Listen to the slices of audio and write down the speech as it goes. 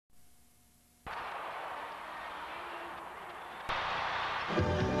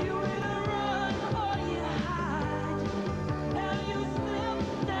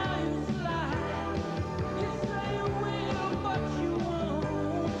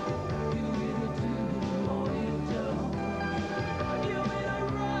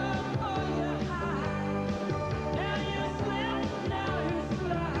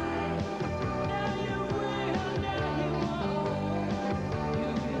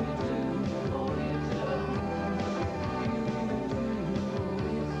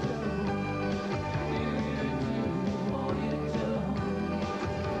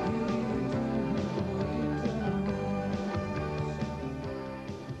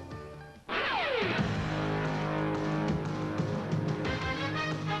Today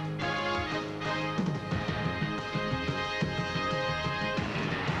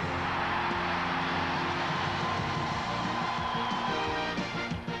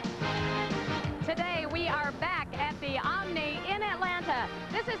we are back at the Omni in Atlanta.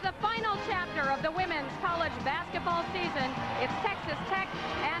 This is the final chapter of the women's college basketball season. It's Texas Tech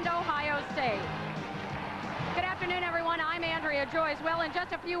and Ohio State. Good afternoon, everyone. I'm Andrea Joyce. Well, in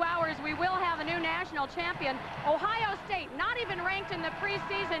just a few hours, we will have a new national champion. Ohio State, not even ranked in the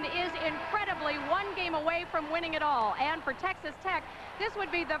preseason, is incredibly one game away from winning it all. And for Texas Tech, this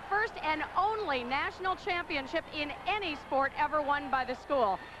would be the first and only national championship in any sport ever won by the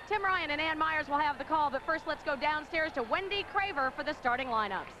school. Tim Ryan and Ann Myers will have the call, but first let's go downstairs to Wendy Craver for the starting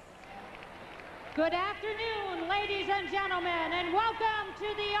lineups. Good afternoon, ladies and gentlemen, and welcome to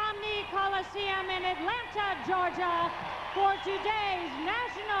the Omni Coliseum in Atlanta, Georgia, for today's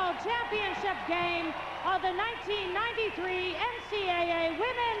national championship game of the 1993 NCAA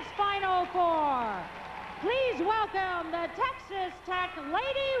Women's Final Four. Please welcome the Texas Tech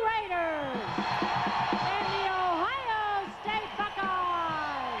Lady Raiders and the Ohio State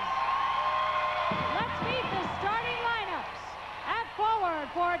Buckeyes. Let's meet the starting lineups. At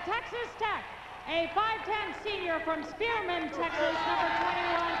forward for Texas Tech, a 5'10" senior from Spearman, Texas, number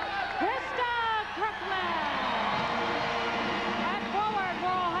 21, Krista Kirkland. At forward for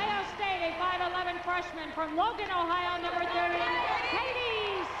Ohio State, a 5'11" freshman from Logan, Ohio, number 30,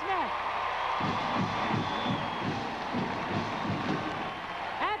 Katie Smith.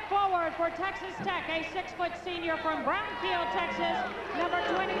 At forward for Texas Tech, a 6' senior from Brownfield, Texas, number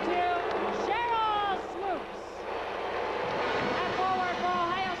 22, Cheryl Swoops. At forward for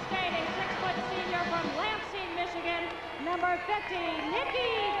Ohio State, a 6' senior from Lansing, Michigan, number 50,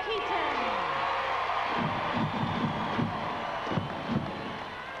 Nikki Keaton.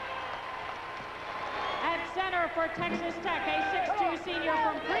 At center for Texas Tech, a 6'2" senior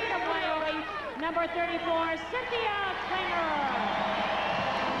from Freedom, Wyoming, number 34, Cynthia Klinger.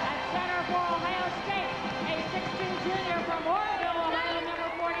 At center for Ohio State, a 6'2" junior from Orville, Ohio, number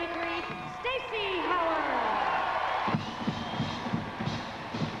 43, Stacy Howard.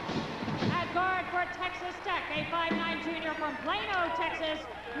 At guard for Texas Tech, a 5'9" junior from Plano, Texas,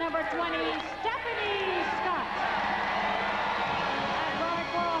 number 20, Stephanie Scott. At guard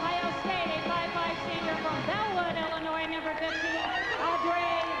for Ohio State, a 5'5" senior from Bellwood, Illinois, number 15,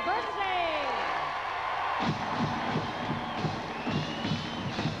 Audrey Bursay.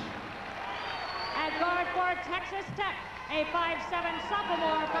 At guard for Texas Tech, a 5'7"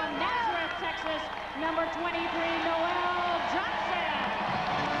 sophomore from Nazareth, Texas, number 23, Noelle Johnson.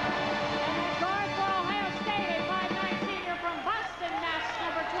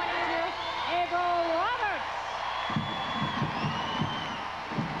 April Roberts.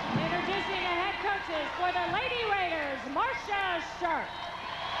 Introducing the head coaches for the Lady Raiders, Marcia Sharp.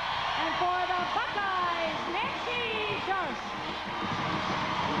 And for the Buckeyes, Nancy Darsh.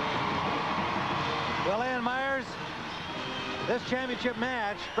 Well, Ann Myers, this championship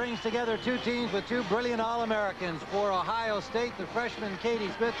match brings together two teams with two brilliant All-Americans. For Ohio State, the freshman Katie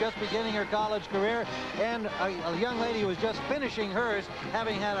Smith, just beginning her college career, and a young lady who was just finishing hers,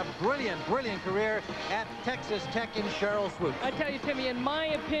 having had a brilliant career at Texas Tech in Cheryl Swoops. I tell you, Timmy, in my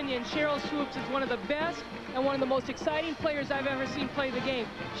opinion, Cheryl Swoops is one of the best and one of the most exciting players I've ever seen play the game.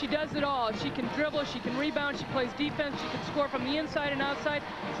 She does it all. She can dribble, she can rebound, she plays defense, she can score from the inside and outside,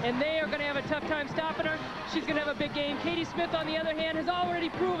 and they are going to have a tough time stopping her. She's going to have a big game. Katie Smith, on the other hand, has already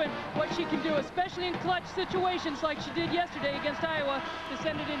proven what she can do, especially in clutch situations like she did yesterday against Iowa to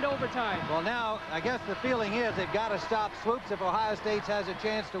send it into overtime. Well, now, I guess the feeling is they've got to stop Swoops if Ohio State has a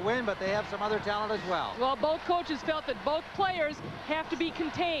chance to win, but they have some other talent as well. Well, both coaches felt that both players have to be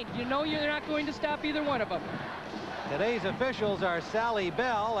contained. You know you're not going to stop either one of them. Today's officials are Sally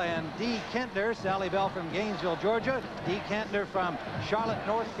Bell and Dee Kentner. Sally Bell from Gainesville, Georgia. Dee Kentner from Charlotte,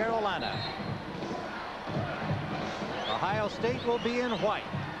 North Carolina. Ohio State will be in white.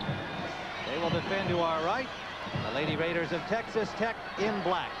 They will defend to our right. The Lady Raiders of Texas Tech in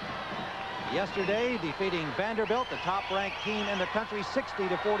black. Yesterday, defeating Vanderbilt, the top-ranked team in the country,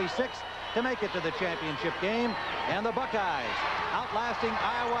 60-46 to make it to the championship game. And the Buckeyes outlasting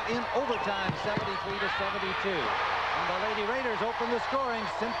Iowa in overtime, 73-72. And the Lady Raiders open the scoring.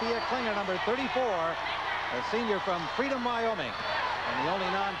 Cynthia Klinger, number 34, a senior from Freedom, Wyoming, and the only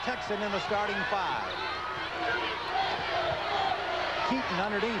non-Texan in the starting five. Keaton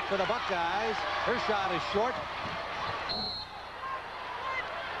underneath for the Buckeyes. Her shot is short.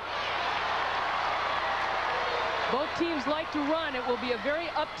 Both teams like to run. It will be a very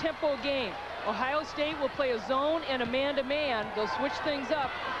up-tempo game. Ohio State will play a zone and a man-to-man. They'll switch things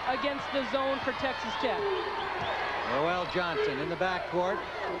up against the zone for Texas Tech. Noel Johnson in the backcourt.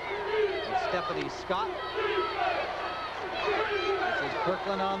 Stephanie Scott. This is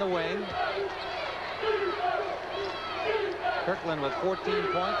Kirkland on the wing. Kirkland with 14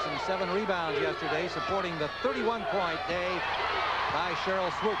 points and 7 rebounds yesterday, supporting the 31-point day by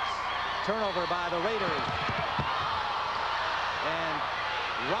Cheryl Swoops. Turnover by the Raiders. And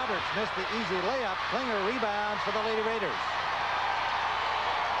Roberts missed the easy layup. Klinger rebounds for the Lady Raiders.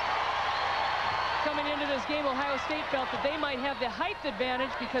 Coming into this game, Ohio State felt that they might have the height advantage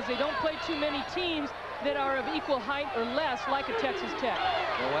because they don't play too many teams that are of equal height or less, like a Texas Tech.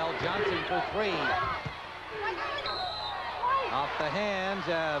 Noel Johnson for 3. Off the hands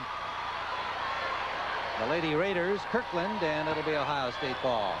of the Lady Raiders, Kirkland, and it'll be Ohio State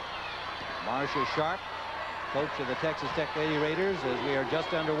ball. Marcia Sharp, coach of the Texas Tech Lady Raiders, as we are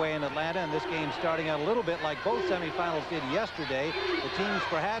just underway in Atlanta, and this game starting out a little bit like both semifinals did yesterday. The teams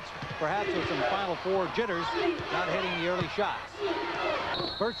perhaps with some Final Four jitters, not hitting the early shots.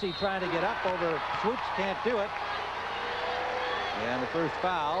 Bursey trying to get up over Swoops, can't do it. And the first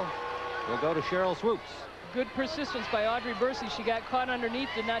foul will go to Cheryl Swoops. Good persistence by Audrey Bursey. She got caught underneath,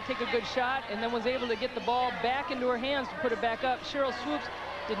 did not take a good shot, and then was able to get the ball back into her hands to put it back up. Cheryl Swoops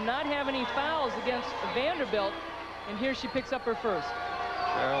did not have any fouls against Vanderbilt, and here she picks up her first.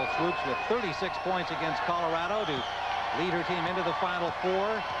 Cheryl Swoops with 36 points against Colorado to lead her team into the Final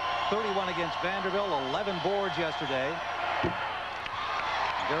Four. 31 against Vanderbilt, 11 boards yesterday.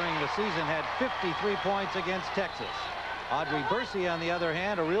 During the season had 53 points against Texas. Audrey Bursey, on the other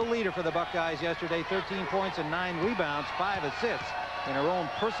hand, a real leader for the Buckeyes yesterday, 13 points and 9 rebounds, 5 assists in her own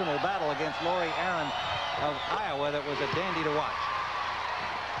personal battle against Lori Aaron of Iowa. That was a dandy to watch.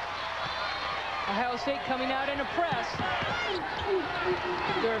 Ohio State coming out in a press.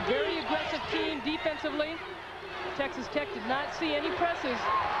 They're a very aggressive team defensively. Texas Tech did not see any presses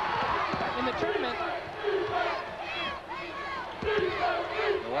in the tournament.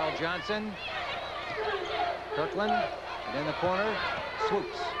 Noel Johnson, Kirkland, and in the corner,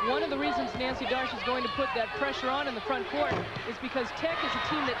 Swoops. One of the reasons Nancy Darsh is going to put that pressure on in the front court is because Tech is a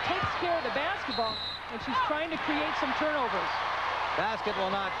team that takes care of the basketball, and she's trying to create some turnovers. Basket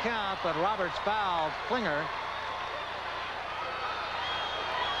will not count, but Roberts fouled Klinger.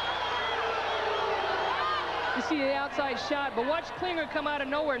 You see the outside shot, but watch Klinger come out of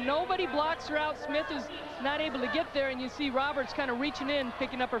nowhere. Nobody blocks her out. Smith is not able to get there, and you see Roberts kind of reaching in,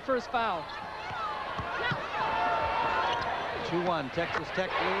 picking up her first foul. 2-1 Texas Tech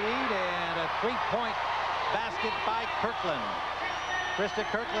lead, and a 3-point basket by Kirkland. Krista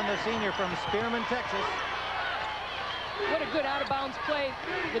Kirkland, the senior from Spearman, Texas. What a good out-of-bounds play.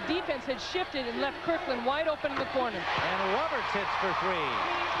 The defense had shifted and left Kirkland wide open in the corner. And Roberts hits for 3.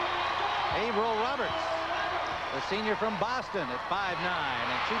 Averill Roberts, the senior from Boston, at 5'9",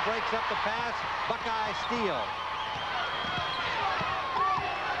 and she breaks up the pass. Buckeye steal.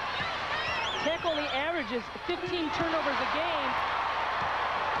 Tech only averages 15 turnovers a game.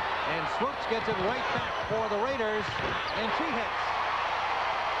 And Swoops gets it right back for the Raiders, and she hits.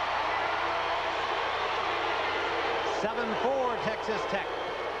 7-4 Texas Tech.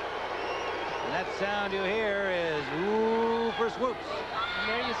 And that sound you hear is ooh for Swoops. And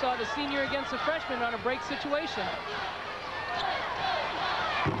there you saw the senior against the freshman on a break situation.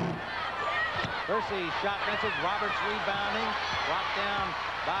 Bursey shot misses. Roberts rebounding. Brought down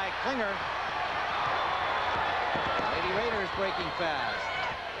by Klinger. Lady Raiders breaking fast.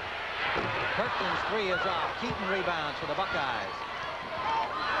 Kirkland's 3 is off. Keaton rebounds for the Buckeyes.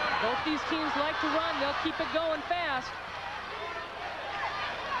 Both these teams like to run. They'll keep it going fast.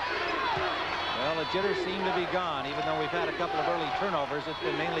 Well, the jitters seem to be gone. Even though we've had a couple of early turnovers, it's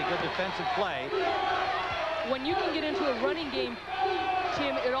been mainly good defensive play. When you can get into a running game,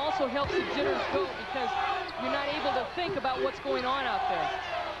 Tim, it also helps the jitters go because you're not able to think about what's going on out there.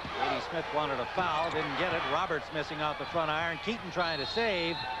 Katie Smith wanted a foul, didn't get it. Roberts missing out the front iron. Keaton trying to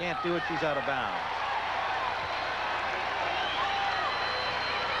save, can't do it. She's out of bounds.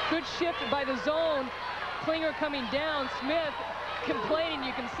 Good shift by the zone. Klinger coming down. Smith complaining.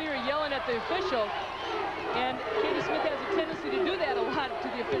 You can see her yelling at the official. And Katie Smith has a tendency to do that a lot to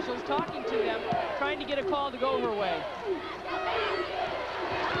the officials, talking to them, trying to get a call to go her way.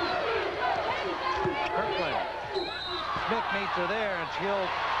 Kirkland. Smith meets her there, and she'll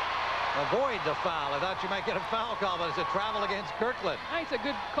avoid the foul. I thought she might get a foul call, but it's a travel against Kirkland. It's a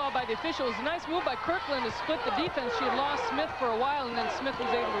good call by the officials. A nice move by Kirkland to split the defense. She had lost Smith for a while, and then Smith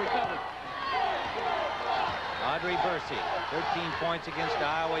was able to recover. Audrey Bursey, 13 points against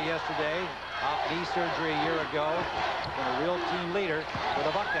Iowa yesterday. Off knee surgery a year ago. Been a real team leader for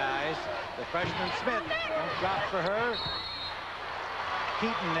the Buckeyes. The freshman Smith won't drop for her.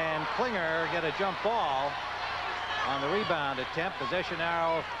 Keaton and Klinger get a jump ball on the rebound attempt. Possession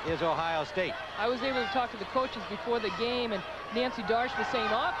arrow is Ohio State. I was able to talk to the coaches before the game, and Nancy Darsh was saying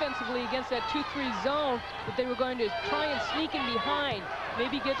offensively against that 2-3 zone that they were going to try and sneak in behind,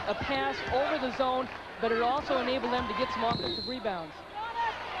 maybe get a pass over the zone, but it also enabled them to get some offensive rebounds.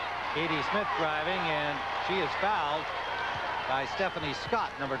 Katie Smith driving, and she is fouled by Stephanie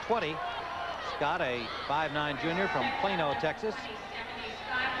Scott, number 20. Scott, a 5'9" junior from Plano, Texas.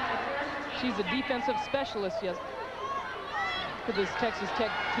 She's a defensive specialist, yes, for this Texas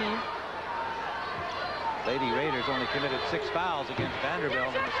Tech team. Lady Raiders only committed 6 fouls against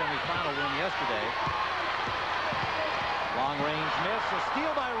Vanderbilt in the semifinal win yesterday. Long range miss, a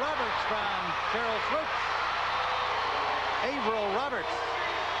steal by Roberts from Cheryl Swoops. Averill Roberts,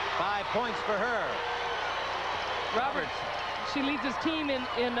 5 points for her. Roberts, she leads his team in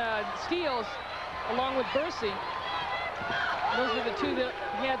steals along with Bursey. Those were the two that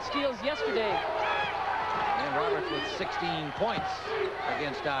had steals yesterday. And Roberts with 16 points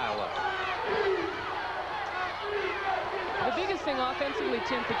against Iowa. The biggest thing offensively,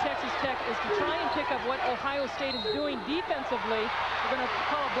 Tim, for Texas Tech is to try and pick up what Ohio State is doing defensively. We're going to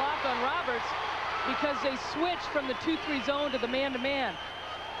call a block on Roberts because they switched from the 2-3 zone to the man-to-man.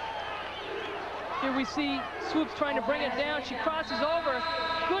 Here we see Swoops trying to bring it down. She crosses over.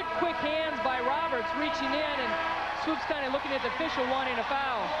 Good quick hands by Roberts reaching in, and Swoops kind of looking at the official wanting a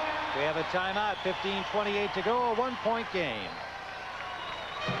foul. We have a timeout, 15:28 to go, a 1-point game.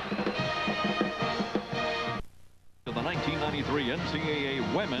 The 1993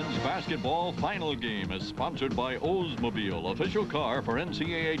 NCAA Women's Basketball Final Game is sponsored by Oldsmobile, official car for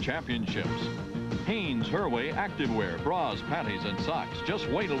NCAA championships. Hanes Herway Activewear, bras, panties, and socks. Just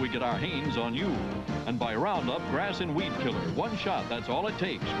wait till we get our Hanes on you. And by Roundup Grass and Weed Killer. One shot, that's all it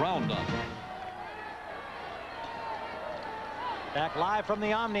takes. Roundup. Back live from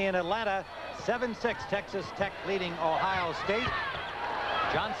the Omni in Atlanta. 7-6, Texas Tech leading Ohio State.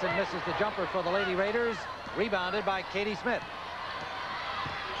 Johnson misses the jumper for the Lady Raiders. Rebounded by Katie Smith.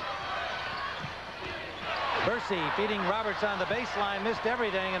 Bursey feeding Roberts on the baseline, missed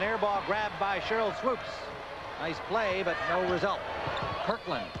everything. An air ball grabbed by Cheryl Swoops. Nice play, but no result.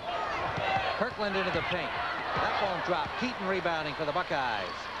 Kirkland into the paint. That won't drop. Keaton rebounding for the Buckeyes.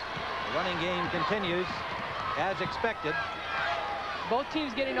 The running game continues as expected. Both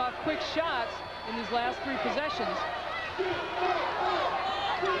teams getting off quick shots in these last 3 possessions.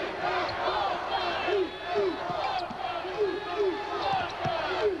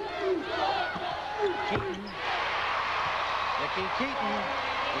 Keaton. Nikki Keaton,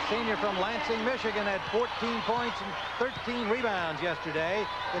 the senior from Lansing, Michigan, had 14 points and 13 rebounds yesterday.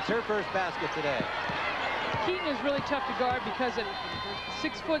 It's her first basket today. Keaton is really tough to guard because at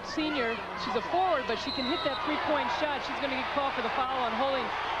 6-foot senior, she's a forward, but she can hit that 3-point shot. She's going to get called for the foul on holding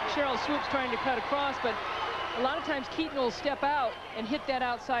Cheryl Swoops trying to cut across, but a lot of times Keaton will step out and hit that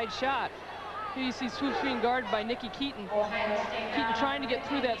outside shot. Here you see Swoops being guarded by Nikki Keaton. Keaton trying to get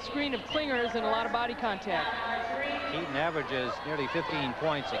through that screen of Klingers and a lot of body contact. Keaton averages nearly 15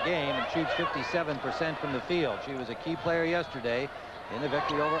 points a game and shoots 57% from the field. She was a key player yesterday in the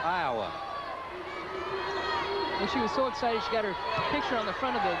victory over Iowa. And she was so excited she got her picture on the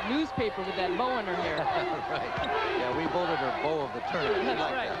front of the newspaper with that bow in her hair. Right. Yeah, we voted her bow of the tournament.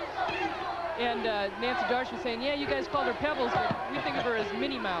 That's right. That. And Nancy Darsh was saying, yeah, you guys called her Pebbles, but we think of her as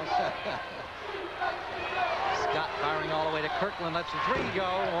Minnie Mouse. Scott firing all the way to Kirkland. Lets the 3 go.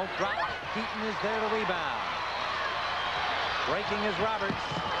 Won't drop. Keaton is there to rebound. Breaking is Roberts.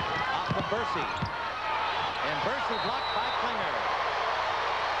 Off to Bursey. And Bursey blocked by Klinger.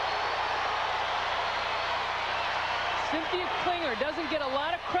 Cynthia Klinger doesn't get a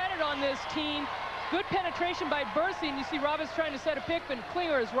lot of credit on this team. Good penetration by Bursey, and you see Roberts trying to set a pick, but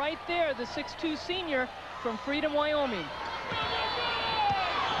Klinger is right there, the 6'2 senior from Freedom, Wyoming.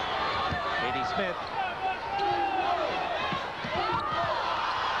 Katie Smith.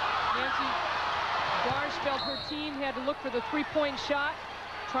 Nancy Darsh felt her team had to look for the 3-point shot,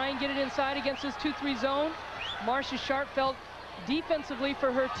 try and get it inside against this 2-3 zone. Marcia Sharp felt defensively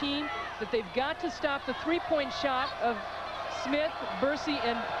for her team that they've got to stop the 3-point shot of Smith, Bursey,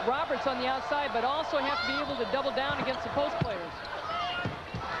 and Roberts on the outside, but also have to be able to double down against the post players.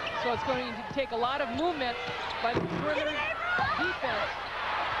 So it's going to take a lot of movement by the perimeter defense.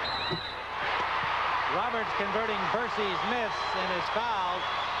 Roberts converting Bursey's miss and is fouled.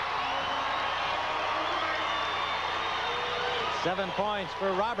 7 points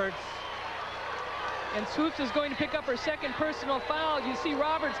for Roberts. And Swoops is going to pick up her second personal foul. You see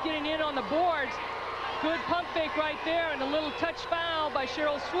Roberts getting in on the boards. Good pump fake right there, and a little touch foul by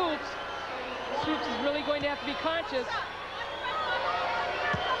Cheryl Swoops. Swoops is really going to have to be conscious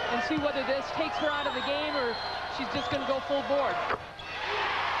and see whether this takes her out of the game or she's just going to go full board.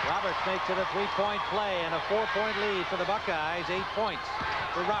 Roberts makes it a 3-point play and a 4-point lead for the Buckeyes. 8 points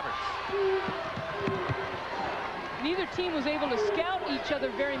for Roberts. Neither team was able to scout each other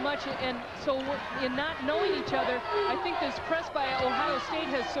very much, and so in not knowing each other, I think this press by Ohio State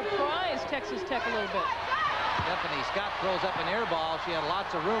has surprised Texas Tech a little bit. Stephanie Scott throws up an air ball. She had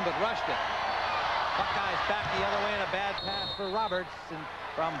lots of room but rushed it. Buckeyes back the other way, and a bad pass for Roberts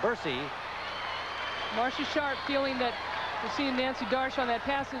from Bursey. Marcia Sharp feeling that we're seeing Nancy Darsh on that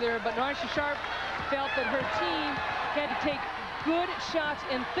passer there, but Marcia Sharp felt that her team had to take good shots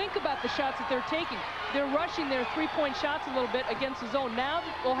and think about the shots that they're taking. They're rushing their three-point shots a little bit against the zone. Now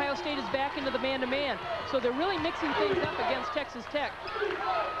Ohio State is back into the man-to-man, so they're really mixing things up against Texas Tech.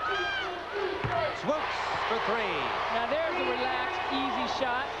 Swoops for 3. Now there's a relaxed, easy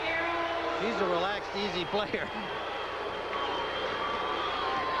shot. She's a relaxed, easy player.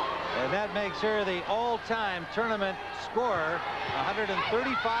 And that makes her the all-time tournament scorer,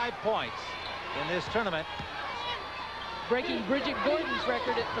 135 points in this tournament. Breaking Bridget Gordon's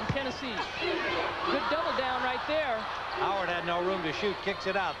record from Tennessee. Good double down right there. Howard had no room to shoot, kicks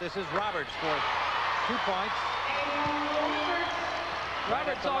it out. This is Roberts for 2 points.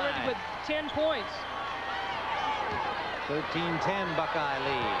 Roberts already with 10 points. 13-10 Buckeye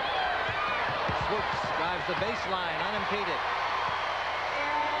lead. Swoops drives the baseline, unimpeded.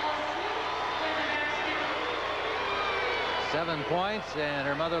 Seven points, and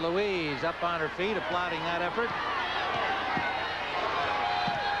her mother Louise up on her feet, applauding that effort.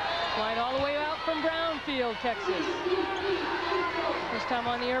 Flying all the way out from Brownfield, Texas. First time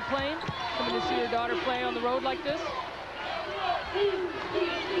on the airplane, coming to see her daughter play on the road like this.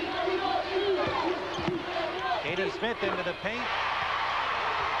 Katie Smith into the paint.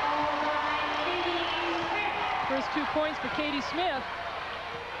 First 2 points for Katie Smith.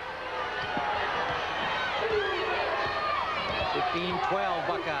 15-12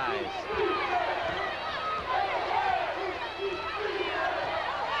 Buckeyes.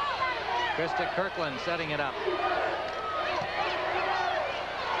 Krista Kirkland setting it up.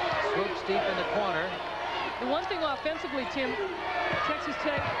 Swoops deep in the corner. The one thing offensively, Tim, Texas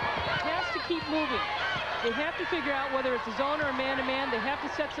Tech has to keep moving. They have to figure out whether it's a zone or a man-to-man. They have to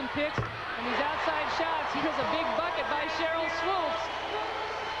set some picks. And these outside shots, here's a big bucket by Cheryl Swoops.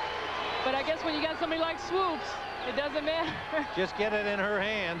 But I guess when you got somebody like Swoops, it doesn't matter. Just get it in her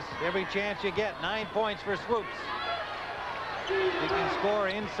hands every chance you get. 9 points for Swoops. She can score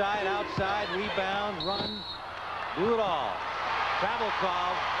inside, outside, rebound, run, do it all. Travel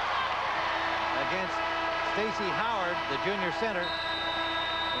call against Stacey Howard, the junior center,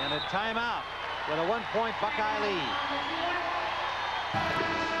 and a timeout with a 1-point Buckeye lead.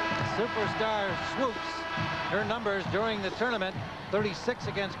 Superstar Swoops, her numbers during the tournament, 36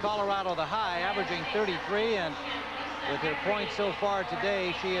 against Colorado the High, averaging 33, and with her points so far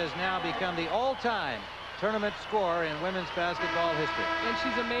today, she has now become the all-time tournament scorer in women's basketball history. And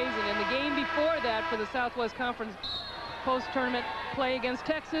she's amazing. In the game before that for the Southwest Conference post-tournament play against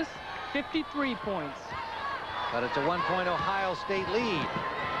Texas, 53 points. But it's a 1-point Ohio State lead.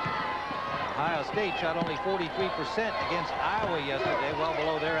 Ohio State shot only 43% against Iowa yesterday, well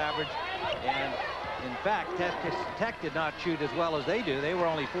below their average. And in fact, Texas Tech did not shoot as well as they do. They were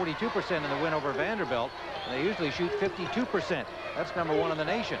only 42% in the win over Vanderbilt. And they usually shoot 52%. That's #1 in the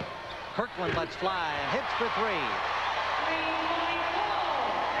nation. Kirkland lets fly and hits for 3.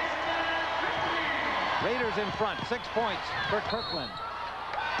 Raiders in front, 6 points for Kirkland.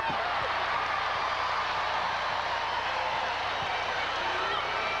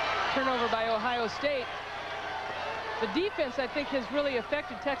 Turnover by Ohio State. The defense, I think, has really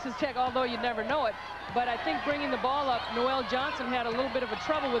affected Texas Tech, although you'd never know it. But I think bringing the ball up, Noelle Johnson had a little bit of a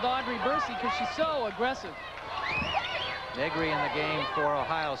trouble with Audrey Bursey because she's so aggressive. Negri in the game for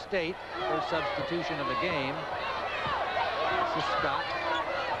Ohio State. First substitution of the game. This is Scott.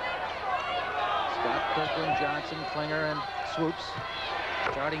 Scott, Kirkland, Johnson, Klinger, and Swoops.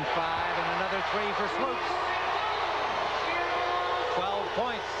 Starting 5 and another 3 for Swoops. 12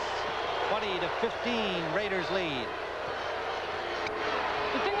 points. 20-15 Raiders lead.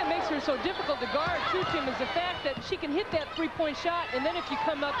 The thing that makes her so difficult to guard, too, Tim, is the fact that she can hit that three-point shot, and then if you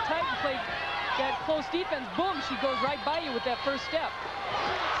come up tight and play that close defense, boom, she goes right by you with that first step.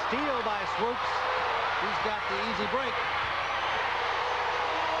 Steal by Swoops. He's got the easy break.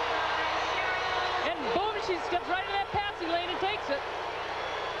 And boom, she steps right in that passing lane and takes it.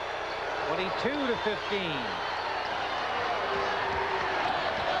 22-15.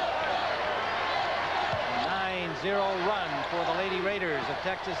 9-0 run for the Lady Raiders of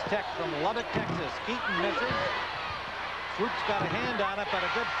Texas Tech from Lubbock, Texas. Keaton misses. Swoop's got a hand on it, but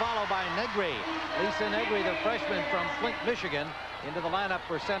a good follow by Negri. Lisa Negri, the freshman from Flint, Michigan, into the lineup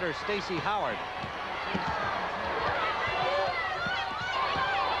for center Stacy Howard.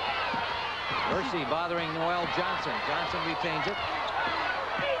 Mercy bothering Noelle Johnson. Johnson retains it.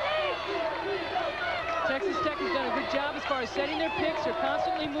 Texas Tech has done a good job as far as setting their picks. They're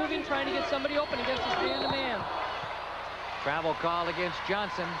constantly moving, trying to get somebody open against this man-to-man. Travel call against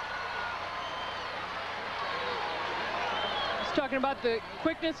Johnson. He's talking about the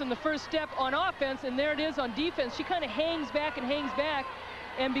quickness and the first step on offense, and there it is on defense. She kind of hangs back,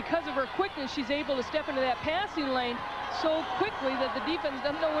 and because of her quickness, she's able to step into that passing lane so quickly that the defense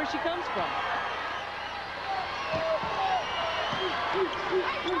doesn't know where she comes from.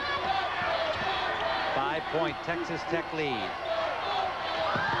 Five-point Texas Tech lead.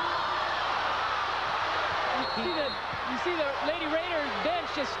 You see the Lady Raiders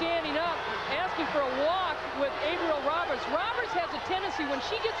bench just standing up, asking for a walk with Averill Roberts. Roberts has a tendency, when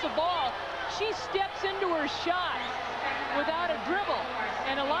she gets the ball, she steps into her shot without a dribble.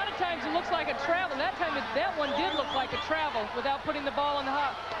 And a lot of times it looks like a travel. That time that one did look like a travel without putting the ball on the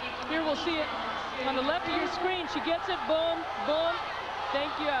hop. Here we'll see it on the left of your screen. She gets it, boom, boom.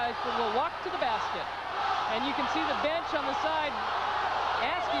 Thank you. We'll walk to the basket. And you can see the bench on the side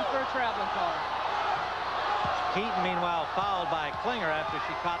asking for a traveling call. Keaton, meanwhile, fouled by Klinger after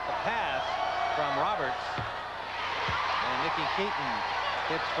she caught the pass from Roberts. And Nikki Keaton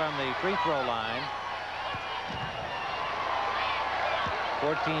hits from the free throw line.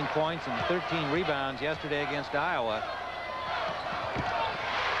 14 points and 13 rebounds yesterday against Iowa.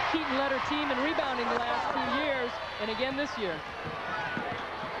 Keaton led her team in rebounding the last 2 years, and again this year.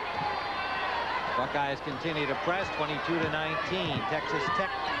 Buckeyes continue to press, 22-19. Texas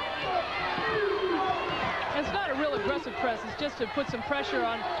Tech. And it's not a real aggressive press. It's just to put some pressure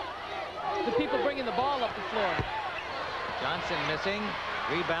on the people bringing the ball up the floor. Johnson missing.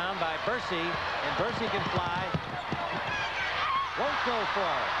 Rebound by Bursey, and Bursey can fly. Won't go for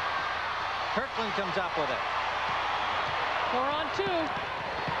it. Kirkland comes up with it. 4 on 2.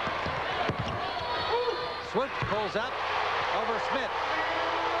 Swoops pulls up over Smith.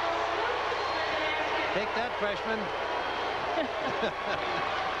 Take that, freshman.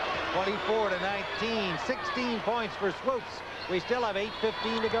 24-19, 16 points for Swoops. We still have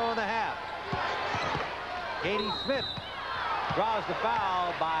 8:15 to go in the half. Katie Smith draws the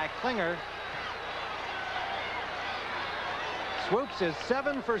foul by Klinger. Swoops is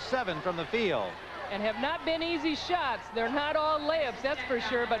 7 for 7 from the field. And have not been easy shots. They're not all layups, that's for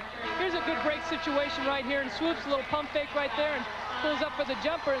sure. But here's a good break situation right here. And Swoops, a little pump fake right there, and pulls up for the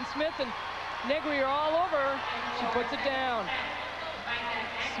jumper. And Smith and Negri are all over her. She puts it down.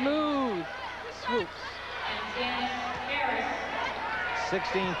 Smooth. Swoops.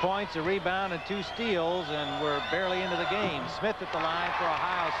 16 points, a rebound, and 2 steals, and we're barely into the game. Smith at the line for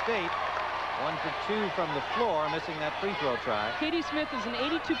Ohio State. 1 for 2 from the floor, missing that free throw try. Katie Smith is an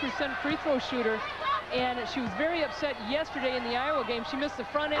 82% free throw shooter, and she was very upset yesterday in the Iowa game. She missed the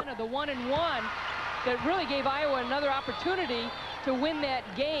front end of the 1-and-1 that really gave Iowa another opportunity to win that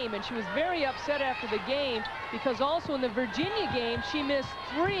game, and she was very upset after the game because also in the Virginia game she missed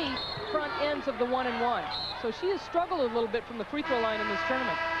 3 front ends of the 1-and-1. So she has struggled a little bit from the free throw line in this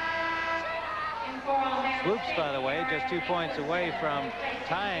tournament. Swoops, by the way, just 2 points away from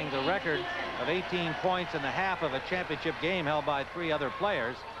tying the record of 18 points in the half of a championship game held by 3 other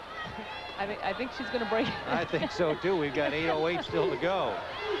players. I think she's going to break it. I think so too. We've got 8:08 still to go.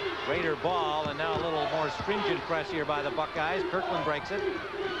 Raider ball, and now a little more stringent press here by the Buckeyes. Kirkland breaks it.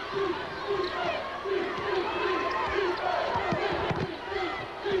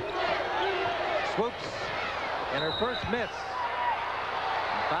 Swoops, and her first miss.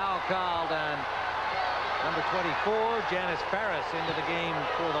 Foul called on number 24, Janice Farris, into the game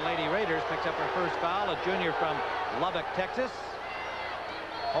for the Lady Raiders. Picks up her first foul, a junior from Lubbock, Texas,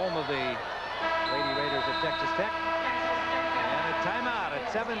 home of the Lady Raiders of Texas Tech. And a timeout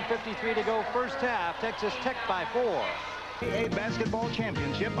at 7:53 to go first half. Texas Tech by 4. A basketball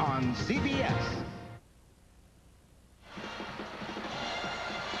championship on CBS.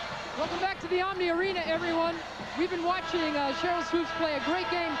 Welcome back to the Omni Arena, everyone. We've been watching Cheryl Swoops play a great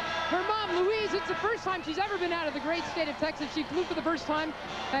game. Her mom, Louise, it's the first time she's ever been out of the great state of Texas. She flew for the first time,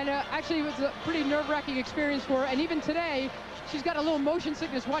 and actually it was a pretty nerve-wracking experience for her. And even today, she's got a little motion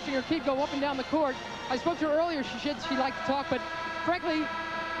sickness watching her kid go up and down the court. I spoke to her earlier. She said she'd like to talk, but frankly,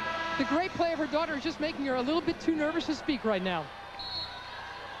 the great play of her daughter is just making her a little bit too nervous to speak right now.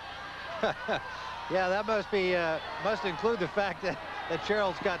 Yeah, that must include the fact that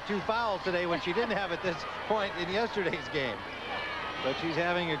Cheryl's got 2 fouls today when she didn't have at this point in yesterday's game. But she's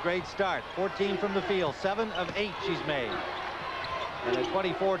having a great start. 14 from the field, 7 of 8 she's made. And a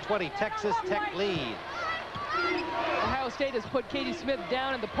 24-20 Texas Tech lead. Ohio State has put Katie Smith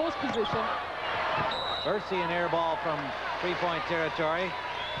down in the post position. Bursey an air ball from 3-point territory.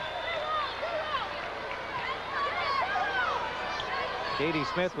 Katie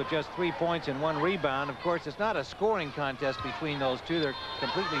Smith with just 3 points and 1 rebound. Of course, it's not a scoring contest between those two. They're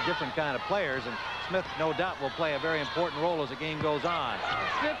completely different kind of players, and Smith, no doubt, will play a very important role as the game goes on.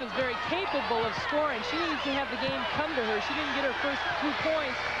 Smith is very capable of scoring. She needs to have the game come to her. She didn't get her first 2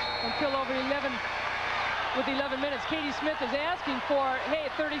 points until over 11 minutes. Katie Smith is asking for,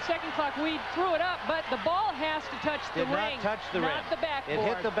 hey, 30-second clock. We threw it up, but the ball has to touch the ring. Did not touch the ring. Not the backboard. It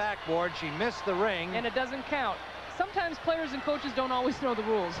hit the backboard. She missed the ring. And it doesn't count. Sometimes players and coaches don't always know the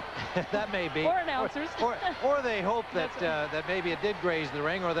rules. That may be. Or announcers. Or they hope that that maybe it did graze the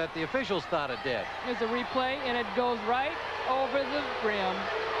ring, or that the officials thought it did. There's a replay, and it goes right over the rim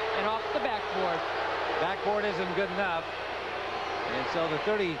and off the backboard. Backboard isn't good enough. And so the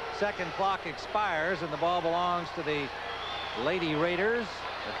 30-second clock expires, and the ball belongs to the Lady Raiders.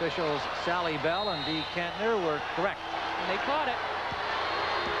 Officials Sally Bell and Dee Kantner were correct. And they caught it.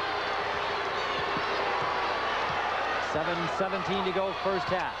 7:17 to go, first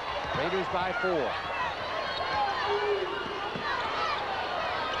half. Raiders by 4.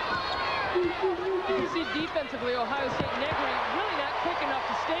 You can see defensively, Ohio State Negri really not quick enough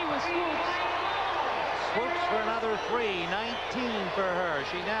to stay with Swoops. Swoops for another 3, 19 for her.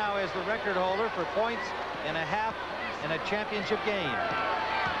 She now is the record holder for points in a half in a championship game.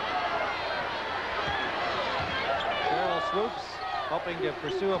 Cheryl Swoops hoping to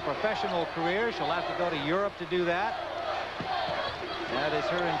pursue a professional career. She'll have to go to Europe to do that. That is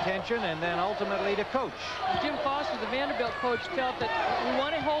her intention, and then ultimately to coach. Jim Foster, the Vanderbilt coach, felt that we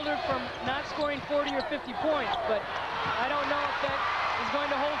want to hold her from not scoring 40 or 50 points, but I don't know if that is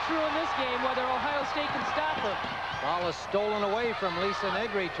going to hold true in this game, whether Ohio State can stop her. Ball is stolen away from Lisa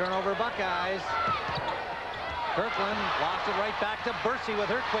Negri. Turnover Buckeyes. Kirkland lost it right back to Bursey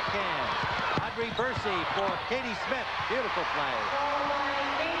with her quick hands. Audrey Bursey for Katie Smith. Beautiful play.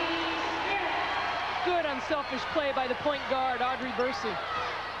 Good unselfish play by the point guard, Audrey Bursey.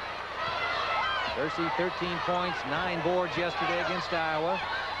 Bursey, 13 points, 9 boards yesterday against Iowa.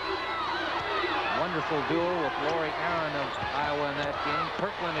 Wonderful duel with Lori Aaron of Iowa in that game.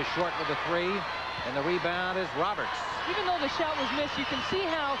 Kirkland is short with a 3, and the rebound is Roberts. Even though the shot was missed, you can see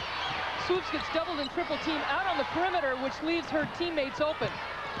how Swoops gets doubled and triple teamed out on the perimeter, which leaves her teammates open.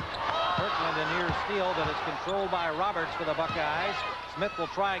 Kirkland a near steal, but it's controlled by Roberts for the Buckeyes. Smith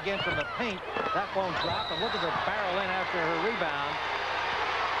will try again from the paint. That won't drop, and look at her barrel in after her rebound.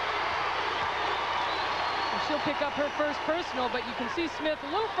 And she'll pick up her first personal, but you can see Smith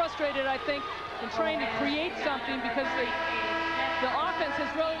a little frustrated, I think, in trying to create something because the offense has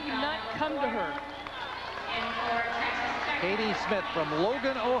really not come to her. Katie Smith from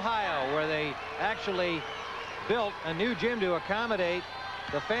Logan, Ohio, where they actually built a new gym to accommodate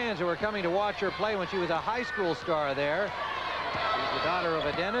the fans who were coming to watch her play when she was a high school star there. She's the daughter of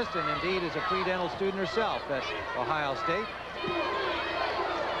a dentist and indeed is a pre-dental student herself at Ohio State.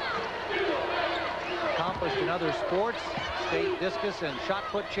 Accomplished in other sports, state discus and shot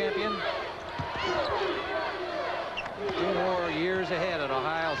put champion. 2 more years ahead at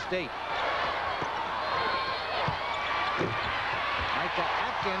Ohio State. Micah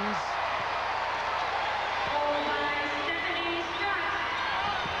Atkins.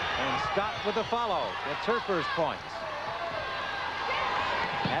 And Scott with the follow. Gets her first points.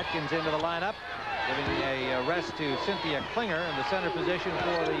 Atkins into the lineup, giving a rest to Cynthia Klinger in the center position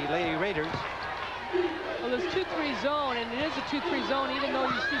for the Lady Raiders. Well, there's 2-3 zone, and it is a 2-3 zone, even though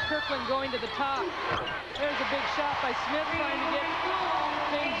you see Kirkland going to the top. There's a big shot by Smith trying to get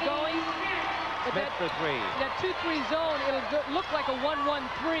things going. But Smith for 3. That 2-3 zone, it'll look like a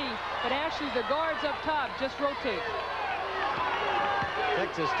 1-1-3, but actually the guards up top just rotate.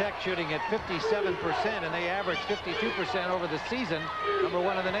 Texas Tech shooting at 57%, and they average 52% over the season.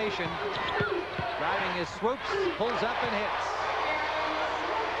 #1 in the nation. Driving his Swoops, pulls up and hits.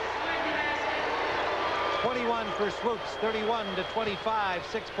 21 for Swoops, 31-25,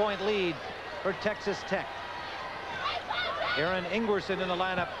 6-point lead for Texas Tech. Erin Ingwerson in the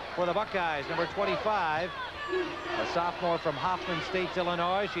lineup for the Buckeyes, number 25. A sophomore from Hoffman State,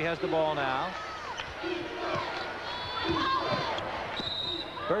 Illinois. She has the ball now.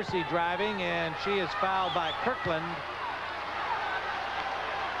 Bursey driving, and she is fouled by Kirkland.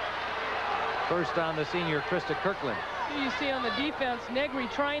 First on the senior, Krista Kirkland. Here you see on the defense, Negri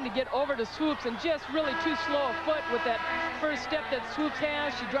trying to get over to Swoops and just really too slow a foot with that first step that Swoops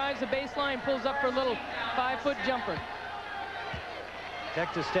has. She drives the baseline, pulls up for a little 5-foot jumper.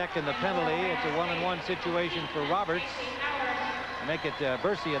 Texas Tech in the penalty. It's a 1-on-1 situation for Roberts. Make it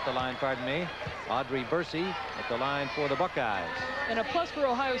Bursey at the line, pardon me. Audrey Bursey at the line for the Buckeyes. And a plus for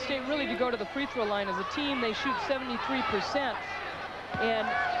Ohio State really to go to the free throw line. As a team, they shoot 73%. And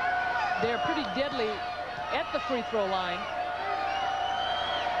they're pretty deadly at the free throw line.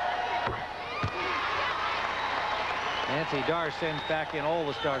 Nancy Dar sends back in all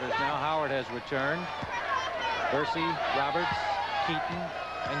the starters now. Howard has returned. Bursey, Roberts, Keaton,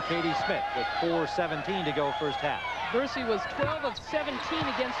 and Katie Smith with 4:17 to go first half. Bursey was 12 of 17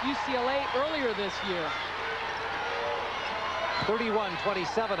 against UCLA earlier this year.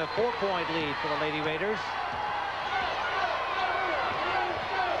 31-27, a 4-point lead for the Lady Raiders.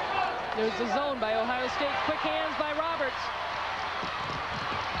 There's the zone by Ohio State. Quick hands by Roberts.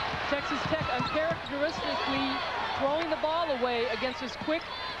 Texas Tech uncharacteristically throwing the ball away against this quick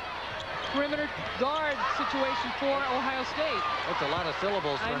perimeter guard situation for Ohio State. That's a lot of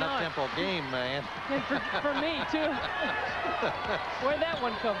syllables for an up-tempo game, man. And for me, too. Where'd that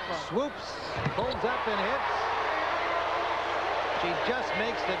one come from? Swoops, pulls up and hits. She just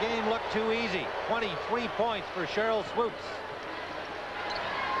makes the game look too easy. 23 points for Cheryl Swoops.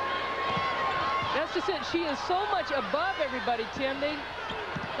 That's just it. She is so much above everybody, Tim.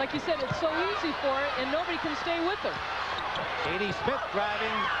 Like you said, it's so easy for her, and nobody can stay with her. Katie Smith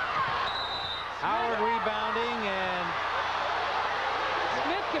driving. Howard rebounding, and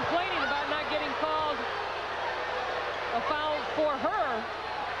Smith complaining about not getting called a foul for her.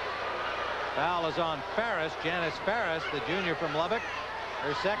 Foul is on Ferris, Janice Ferris, the junior from Lubbock,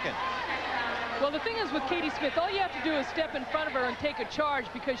 her second. Well, the thing is with Katie Smith, all you have to do is step in front of her and take a charge,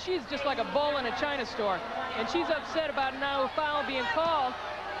 because she's just like a bull in a china store. And she's upset about now a foul being called,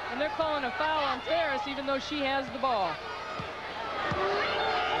 and they're calling a foul on Ferris even though she has the ball.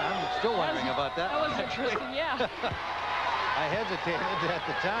 Still wondering about that. That was interesting, yeah. I hesitated at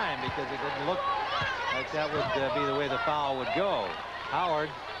the time because it didn't look like that would be the way the foul would go. Howard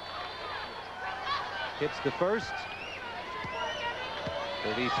hits the first.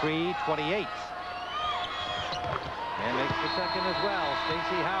 33-28. And makes the second as well.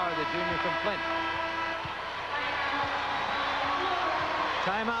 Stacey Howard, the junior from Flint.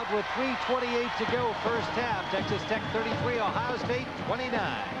 Timeout with 3:28 to go first half. Texas Tech 33, Ohio State 29.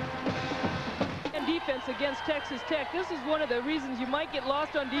 And defense against Texas Tech. This is one of the reasons you might get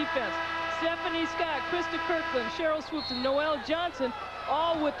lost on defense. Stephanie Scott, Krista Kirkland, Cheryl Swoops, and Noelle Johnson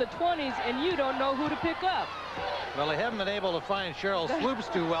all with the 20s, and you don't know who to pick up. Well, they haven't been able to find Cheryl Swoops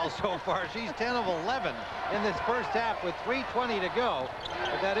too well so far. She's 10 of 11 in this first half with 3:20 to go.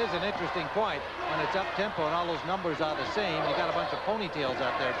 But that is an interesting point. When it's up-tempo and all those numbers are the same, you got a bunch of ponytails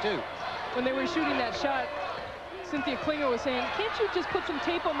out there, too. When they were shooting that shot, Cynthia Klinger was saying, can't you just put some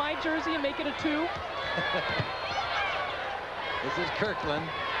tape on my jersey and make it a 2? This is Kirkland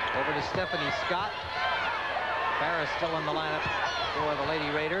over to Stephanie Scott. Farris still in the lineup for the Lady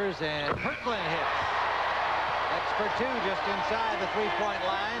Raiders, and Kirkland hits. That's for 2 just inside the 3-point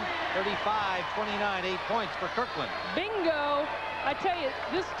line. 35-29, 8 points for Kirkland. Bingo! I tell you,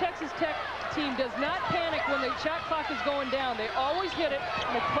 this Texas Tech team does not panic when the shot clock is going down. They always hit it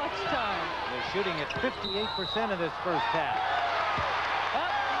in the clutch time. They're shooting at 58% of this first half.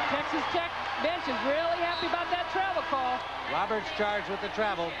 Texas Tech bench is really happy about that travel call. Roberts charged with the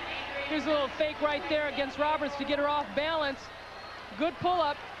travel. Here's a little fake right there against Roberts to get her off balance. Good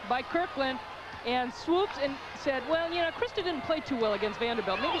pull-up by Kirkland. And Swoops and said, well, you know, Krista didn't play too well against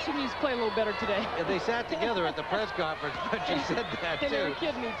Vanderbilt. Maybe she needs to play a little better today. Yeah, they sat together at the press conference, but she said that, too. And they were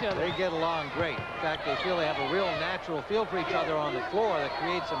kidding each other. They get along great. In fact, they feel they have a real natural feel for each other on the floor that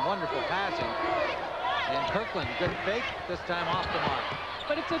creates some wonderful passing. And Kirkland, good fake, this time off the mark.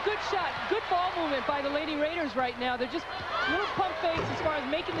 But it's a good shot, good ball movement by the Lady Raiders right now. They're just little pump fakes as far as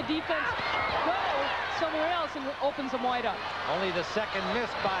making the defense go somewhere else, and opens them wide up. Only the second miss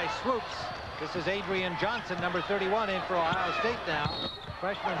by Swoops. This is Adrian Johnson, number 31, in for Ohio State now.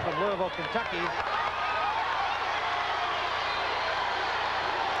 Freshman from Louisville, Kentucky.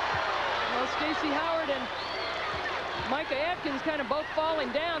 Well, Stacey Howard and Micah Atkins kind of both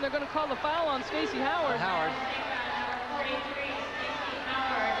falling down. They're going to call the foul on Stacey Howard.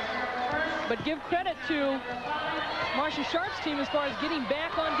 But give credit to Marcia Sharp's team as far as getting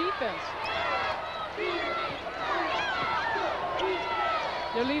back on defense.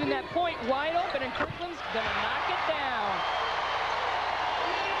 They're leaving that point wide open, and Kirkland's going to knock it down.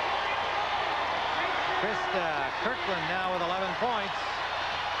 Krista Kirkland now with 11 points.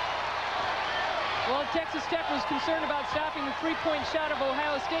 Well, Texas Tech was concerned about stopping the three-point shot of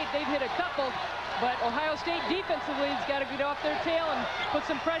Ohio State. They've hit a couple, but Ohio State defensively has got to get off their tail and put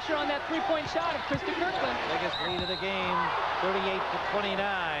some pressure on that three-point shot of Krista Kirkland. Biggest lead of the game, 38-29,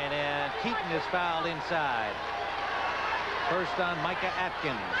 and Keaton is fouled inside. First on Micah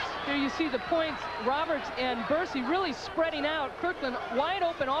Atkins. Here you see the points. Roberts and Bursey really spreading out. Kirkland wide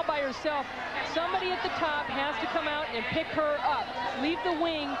open all by herself. Somebody at the top has to come out and pick her up. Leave the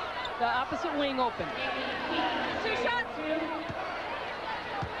wing, the opposite wing open. 2 shots.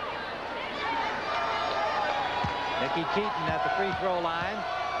 Nikki Keaton at the free throw line.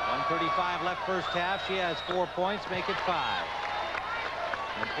 1:35 left first half. She has 4 points, make it 5.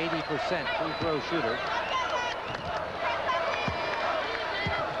 An 80% free throw shooter.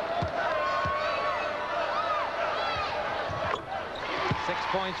 6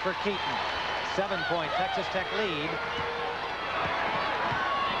 points for Keaton. 7-point Texas Tech lead.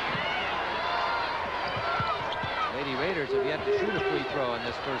 Lady Raiders have yet to shoot a free throw in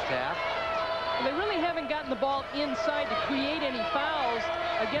this first half. They really haven't gotten the ball inside to create any fouls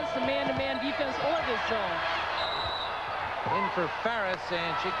against the man-to-man defense or this zone. In for Ferris,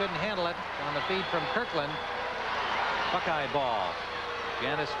 and she couldn't handle it on the feed from Kirkland. Buckeye ball.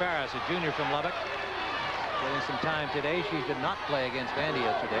 Janice Ferris, a junior from Lubbock, getting some time today. She did not play against Vandy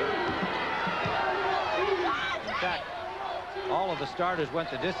yesterday. In fact, all of the starters went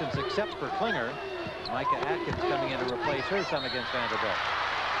the distance except for Klinger. Micah Atkins coming in to replace her some against Vanderbilt.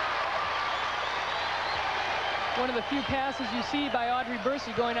 One of the few passes you see by Audrey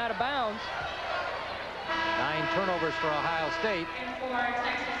Bursey going out of bounds. 9 turnovers for Ohio State.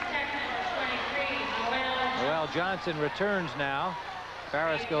 Noelle Johnson returns now.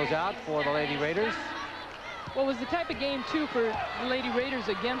 Ferris goes out for the Lady Raiders. Well, it was the type of game, too, for the Lady Raiders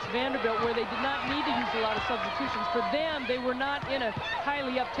against Vanderbilt where they did not need to use a lot of substitutions. For them, they were not in a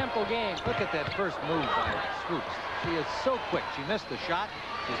highly up-tempo game. Look at that first move by Swoops. She is so quick. She missed the shot.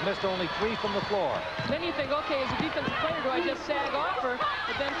 She's missed only 3 from the floor. Then you think, okay, as a defensive player, do I just sag off her?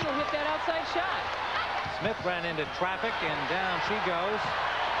 But then she'll hit that outside shot. Smith ran into traffic, and down she goes.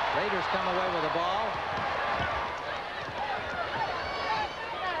 Raiders come away with the ball.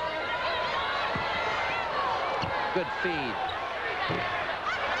 Good feed.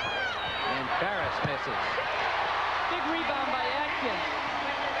 And Ferris misses. Big rebound by Atkins.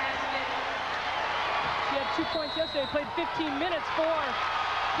 She had 2 points yesterday. Played 15 minutes for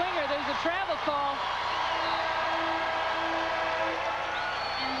Klinger. There's a travel call.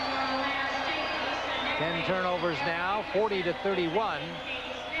 Ten turnovers now, 40-31.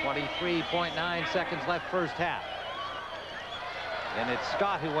 23.9 seconds left first half. And it's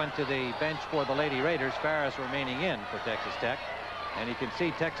Scott who went to the bench for the Lady Raiders. Ferris remaining in for Texas Tech. And you can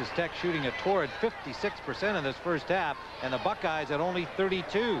see Texas Tech shooting a torrid 56% in this first half, and the Buckeyes at only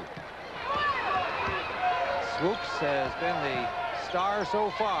 32. Swoops has been the star so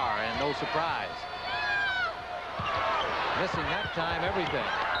far, and no surprise. Missing that time everything.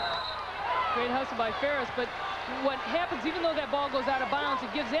 Great hustle by Ferris, but what happens, even though that ball goes out of bounds,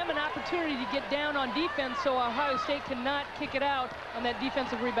 it gives them an opportunity to get down on defense so Ohio State cannot kick it out on that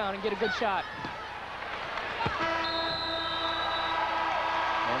defensive rebound and get a good shot.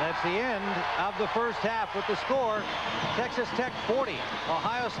 And that's the end of the first half with the score. Texas Tech 40,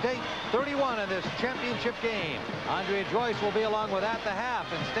 Ohio State 31 in this championship game. Andrea Joyce will be along with At the Half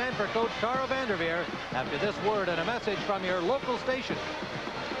and stand for Coach Tara Vanderveer after this word and a message from your local station.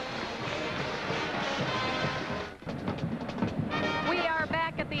 We are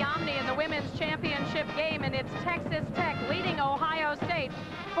back at the Omni in the women's championship game, and it's Texas Tech leading Ohio State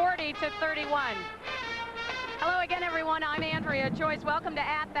 40-31. Hello again, everyone. I'm Andrea Joyce. Welcome to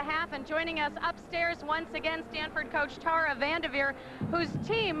At the Half, and joining us upstairs once again, Stanford coach Tara Vanderveer, whose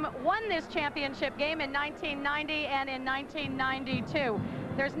team won this championship game in 1990 and in 1992.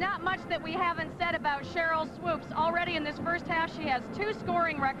 There's not much that we haven't said about Cheryl Swoops. Already in this first half, she has 2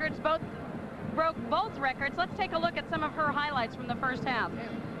 scoring records, broke both records. Let's take a look at some of her highlights from the first half.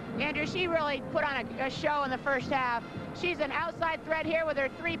 Andrew, she really put on a show in the first half. She's an outside threat here with her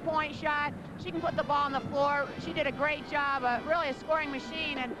 3-point shot. She can put the ball on the floor. She did a great job, really a scoring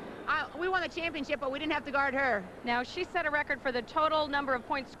machine, and we won the championship, but we didn't have to guard her. Now, she set a record for the total number of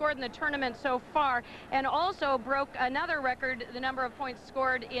points scored in the tournament so far, and also broke another record, the number of points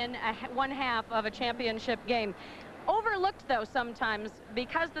scored in one half of a championship game. Overlooked, though, sometimes,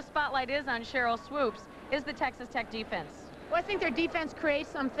 because the spotlight is on Cheryl Swoops, is the Texas Tech defense. Well, I think their defense creates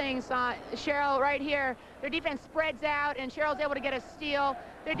some things. Cheryl, right here, their defense spreads out, and Cheryl's able to get a steal.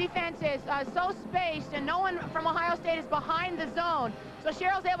 Their defense is so spaced, and no one from Ohio State is behind the zone. So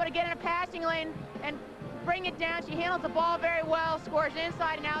Cheryl's able to get in a passing lane and bring it down. She handles the ball very well, scores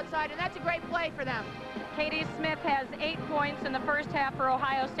inside and outside, and that's a great play for them. Katie Smith has 8 points in the first half for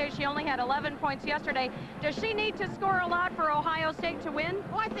Ohio State. She only had 11 points yesterday. Does she need to score a lot for Ohio State to win?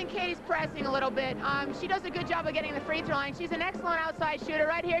 Well, I think Katie's pressing a little bit. She does a good job of getting the free throw line. She's an excellent outside shooter.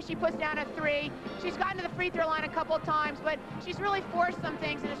 Right here, she puts down a 3. She's gotten to the free throw line a couple of times, but she's really forced some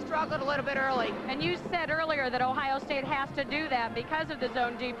things and has struggled a little bit early. And you said earlier that Ohio State has to do that because of the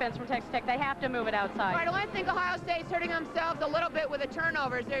zone defense from Texas Tech. They have to move it outside. Right, well, I think Ohio State's hurting themselves a little bit with the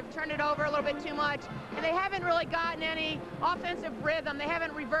turnovers. They've turned it over a little bit too much, and they haven't really gotten any offensive rhythm. They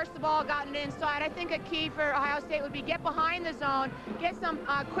haven't reversed the ball, gotten it inside. I think a key for Ohio State would be get behind the zone, get some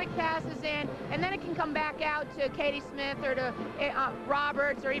quick passes in, and then it can come back out to Katie Smith or to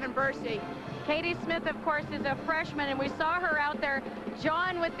Roberts or even Bursey. Katie Smith, of course, is a freshman, and we saw her out there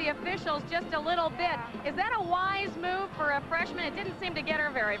jawing with the officials just a little bit. Is that a wise move for a freshman? It didn't seem to get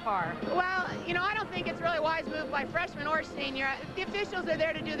her very far. Well, you know, I don't think it's really a wise move by freshman or senior. The officials are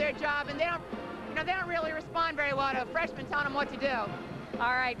there to do their job, and they don't really respond very well to a freshman telling them what to do.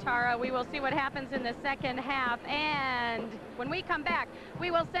 All right, Tara, we will see what happens in the second half. And when we come back,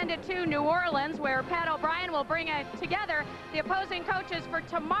 we will send it to New Orleans, where Pat O'Brien will bring together the opposing coaches for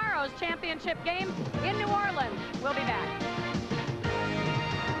tomorrow's championship game in New Orleans. We'll be back.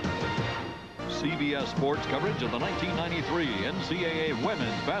 CBS Sports coverage of the 1993 NCAA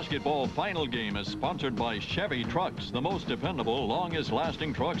Women's Basketball Final Game is sponsored by Chevy Trucks, the most dependable,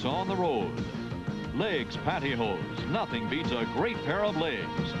 longest-lasting trucks on the road. Legs Pantyhose, nothing beats a great pair of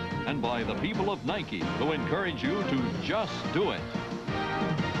legs. And by the people of Nike, who encourage you to just do it.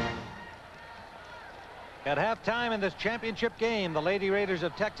 At halftime in this championship game, the Lady Raiders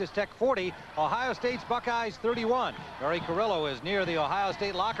of Texas Tech 40, Ohio State's Buckeyes 31. Mary Carrillo is near the Ohio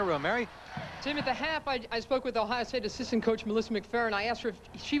State locker room. Mary? Tim, at the half, I spoke with Ohio State assistant coach Melissa McFerrin. I asked her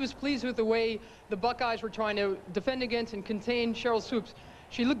if she was pleased with the way the Buckeyes were trying to defend against and contain Cheryl Swoops.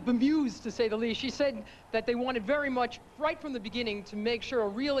 She looked bemused, to say the least. She said that they wanted very much, right from the beginning, to make Cheryl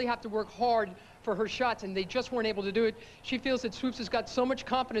really have to work hard for her shots, and they just weren't able to do it. She feels that Swoops has got so much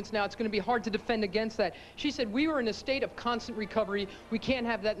confidence now, it's going to be hard to defend against that. She said, we were in a state of constant recovery. We can't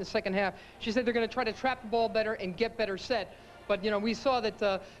have that in the second half. She said they're going to try to trap the ball better and get better set. But, you know, we saw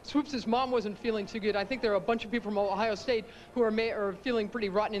that Swoops' mom wasn't feeling too good. I think there are a bunch of people from Ohio State who are feeling pretty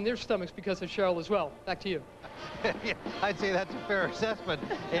rotten in their stomachs because of Cheryl as well. Back to you. Yeah, I'd say that's a fair assessment.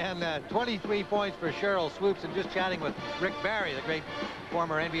 And 23 points for Cheryl Swoops. And just chatting with Rick Barry, the great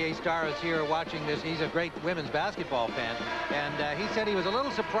former NBA star, is here watching this. He's a great women's basketball fan. And he said he was a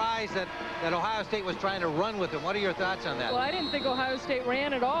little surprised that Ohio State was trying to run with him. What are your thoughts on that? Well, I didn't think Ohio State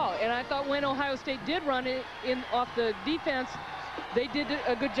ran at all. And I thought when Ohio State did run it off the defense, they did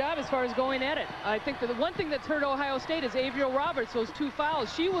a good job as far as going at it. I think that the one thing that's hurt Ohio State is Averill Roberts, those 2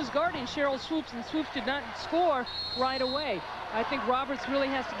 fouls. She was guarding Cheryl Swoops, and Swoops did not score right away. I think Roberts really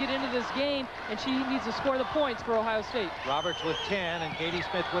has to get into this game, and she needs to score the points for Ohio State. Roberts with 10 and Katie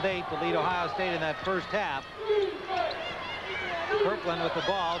Smith with 8 to lead Ohio State in that first half. Kirkland with the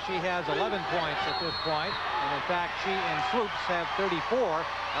ball. She has 11 points at this point. And in fact, she and Swoops have 34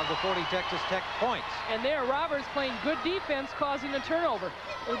 of the 40 Texas Tech points. And there, Roberts playing good defense, causing the turnover.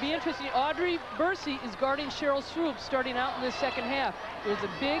 It would be interesting. Audrey Bursey is guarding Cheryl Swoops starting out in the second half. There's a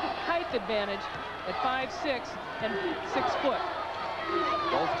big height advantage at 5'6" and 6 foot.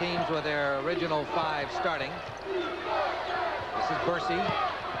 Both teams with their original 5 starting. This is Bursey.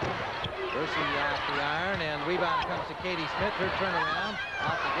 Bursey off the iron, and rebound comes to Katie Smith. Her turnaround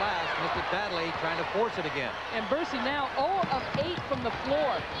off the glass, missed it badly, trying to force it again. And Bursey now 0 of 8 from the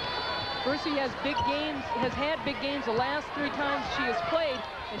floor. Bursey has had big games the last 3 times she has played,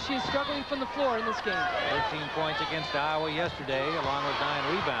 and she is struggling from the floor in this game. 13 points against Iowa yesterday, along with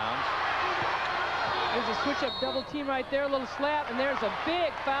 9 rebounds. There's a switch-up double team right there, a little slap, and there's a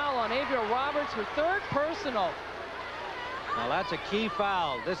big foul on Averill Roberts, her 3rd personal. Now that's a key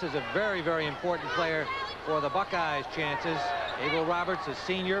foul. This is a very, very important player for the Buckeyes' chances. Averill Roberts, a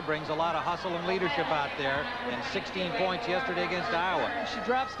senior, brings a lot of hustle and leadership out there, and 16 points yesterday against Iowa. She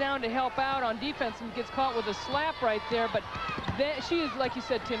drops down to help out on defense and gets caught with a slap right there, but she is, like you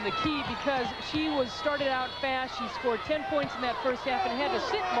said, Tim, the key, because she started out fast. She scored 10 points in that first half and had to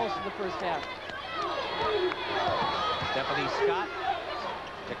sit most of the first half. Stephanie Scott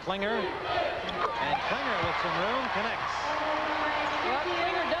to Klinger, and Klinger with some room connects. Well,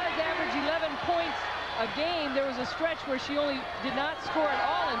 Klinger does average 11 points a game. There was a stretch where she did not score at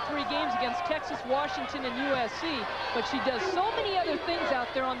all in 3 games against Texas, Washington, and USC, but she does so many other things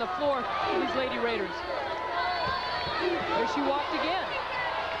out there on the floor for these Lady Raiders. There she walked again.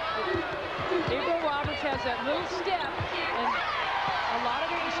 Averill Roberts has that little step, and a lot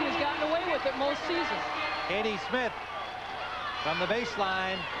of it she has gotten away with it most seasons. Katie Smith from the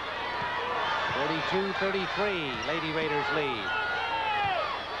baseline. 42-33, Lady Raiders lead.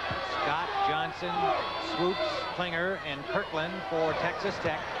 Scott, Johnson, Swoops, Klinger, and Kirkland for Texas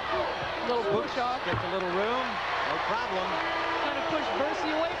Tech. Little Swoops push off. gets a little room, no problem. Kind of pushed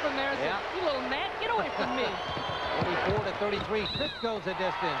Bursey away from there. Yeah. Said, you little gnat, get away from me. 44-33, Smith goes the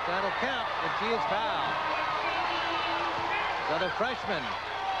distance. That'll count, and she is fouled. So the freshman,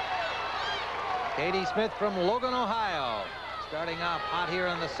 Katie Smith from Logan, Ohio, starting off hot here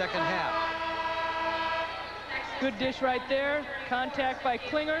in the second half. Good dish right there. Contact by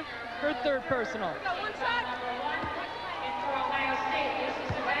Klinger. Her third personal.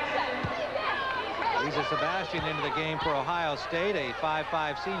 Lisa Sebastian into the game for Ohio State, a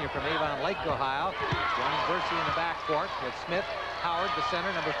 5'5" senior from Avon Lake, Ohio. Joining Bursey in the backcourt with Smith, Howard, the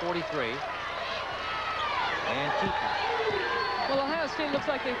center, number 43. And Keaton. Well, Ohio State looks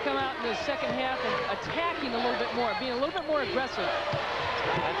like they've come out in the second half and attacking a little bit more, being a little bit more aggressive.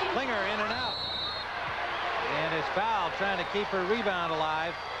 That's Klinger in and out. And is fouled, trying to keep her rebound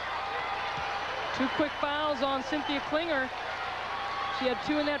alive. 2 quick fouls on Cynthia Klinger. She had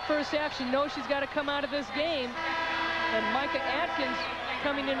 2 in that first half. She knows she's got to come out of this game. And Micah Atkins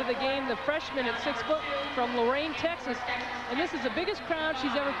coming into the game, the freshman at 6 foot from Lorain, Texas. And this is the biggest crowd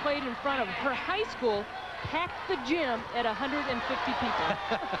she's ever played in front of. Her high school packed the gym at 150 people.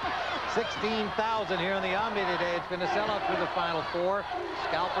 16,000 here in the Omni today. It's been a sellout through the Final Four.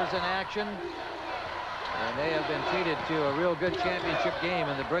 Scalpers in action. And they have been treated to a real good championship game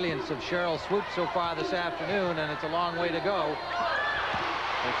in the brilliance of Cheryl Swoops so far this afternoon, and it's a long way to go.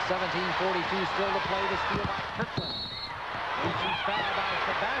 It's 17:42 still to play. The steal by Kirkland. And she's fouled by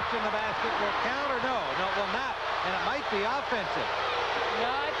Sebastian. The basket will count or no? No, it will not. And it might be offensive. No,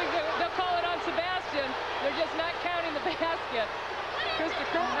 I think they'll call it on Sebastian. They're just not counting the basket. Krista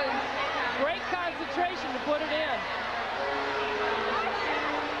Kirkland, great concentration to put it in.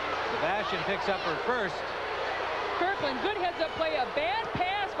 Sebastian picks up her first. Kirkland, good heads-up play. A bad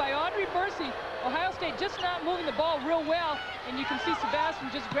pass by Audrey Bursey. Ohio State just not moving the ball real well, and you can see Sebastian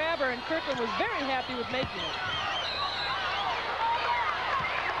just grab her, and Kirkland was very happy with making it.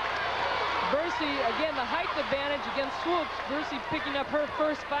 Bursey, again, the height advantage against Swoops. Bursey picking up her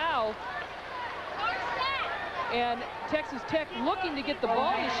first foul. And Texas Tech looking to get the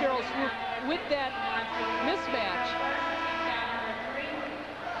ball to Cheryl Swoops with that mismatch.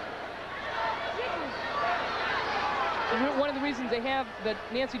 One of the reasons they have that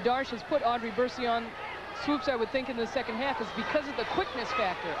Nancy Darsh has put Audrey Bursey on Swoops, I would think, in the second half is because of the quickness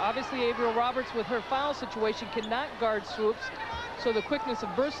factor. Obviously, Averill Roberts with her foul situation cannot guard Swoops, so the quickness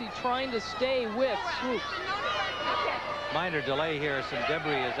of Bursey trying to stay with Swoops. Minor delay here. Some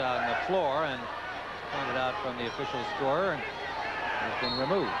debris is on the floor and pointed out from the official scorer and has been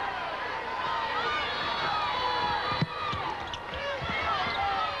removed.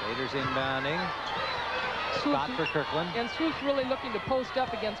 Raiders inbounding. Scott for Kirkland. And Swoops really looking to post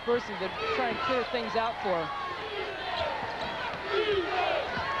up against Bursey to try and clear things out for her.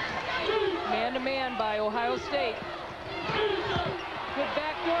 Man-to-man by Ohio State. Good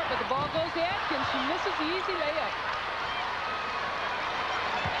backdoor, but the ball goes to Atkins. She misses the easy layup.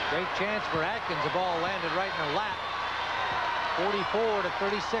 Great chance for Atkins. The ball landed right in her lap.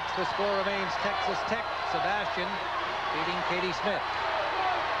 44-36. The score remains Texas Tech. Sebastian beating Katie Smith.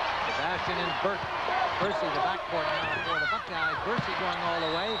 Sebastian and Bursey, the backcourt now for the Buckeyes. Bursey going all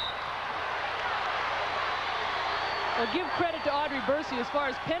the way. Well, give credit to Audrey Bursey as far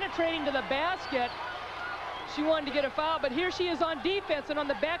as penetrating to the basket. She wanted to get a foul, but here she is on defense, and on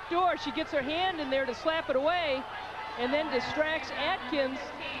the back door, she gets her hand in there to slap it away, and then distracts Atkins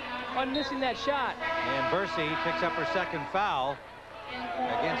on missing that shot. And Bursey picks up her second foul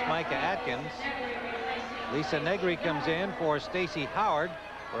against Micah Atkins. Lisa Negri comes in for Stacy Howard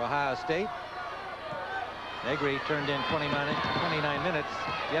for Ohio State. Negri turned in 29 minutes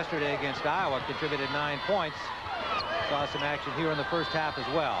yesterday against Iowa, contributed 9 points. Saw some action here in the first half as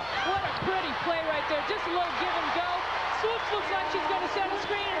well. What a pretty play right there. Just a little give and go. Swoops looks like she's going to set a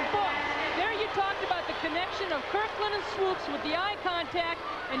screen and boom. There you talked about the connection of Kirkland and Swoops with the eye contact,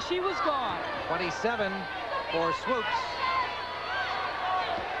 and she was gone. 27 for Swoops.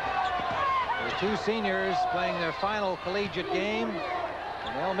 The two seniors playing their final collegiate game,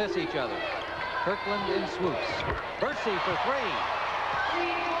 and they'll miss each other. Kirkland and Swoops. Bursey for 3.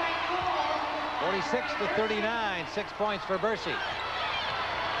 46-39. 6 points for Bursey.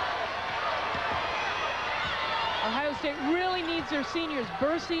 Ohio State really needs their seniors,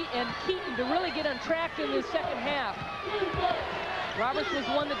 Bursey and Keaton, to really get on track in this second half. Roberts was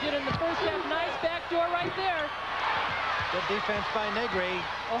one that did in the first half. Nice backdoor right there. Good defense by Negri.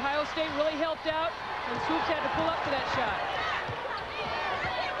 Ohio State really helped out. and Swoops had to pull up for that shot.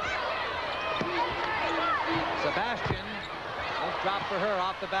 Sebastian, nice drop for her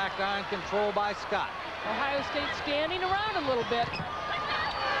off the back iron, controlled by Scott. Ohio State standing around a little bit.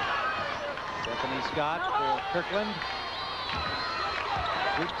 Stephanie Scott for Kirkland.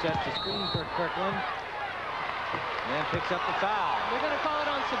 Swoops sets the screen for Kirkland. And picks up the foul. They're going to call it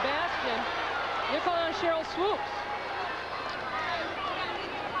on Sebastian. They're calling on Cheryl Swoops.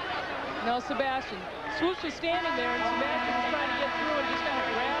 No, Sebastian. Swoops was standing there, and Sebastian was trying to get through and just kind of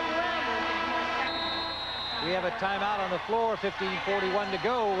grabbed around her. We have a timeout on the floor, 15:41 to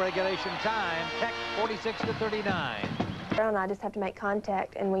go, regulation time. Tech 46-39. Cheryl and I just have to make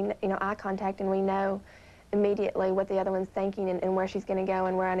contact, and we, eye contact, and we know immediately what the other one's thinking and where she's going to go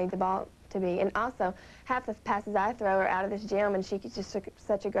and where I need the ball to be. And also, half the passes I throw are out of this gym, and she's just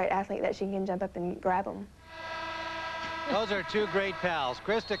such a great athlete that she can jump up and grab them. Those are two great pals.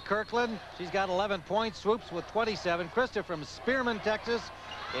 Krista Kirkland, she's got 11 points. Swoops with 27. Krista from Spearman, Texas,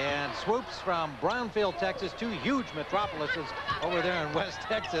 and Swoops from Brownfield, Texas. Two huge metropolises over there in West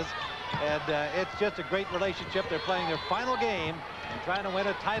Texas. And it's just a great relationship. They're playing their final game and trying to win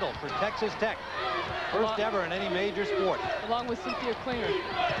a title for Texas Tech. First ever in any major sport. Along with Cynthia Klinger.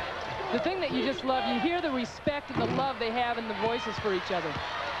 The thing that you just love, you hear the respect and the love they have in the voices for each other.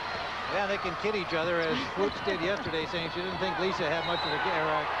 Yeah, they can kid each other, as Swoops did yesterday, saying she didn't think Lisa had much of a game,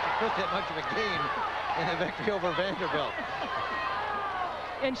 or Chris had much of a game in the victory over Vanderbilt.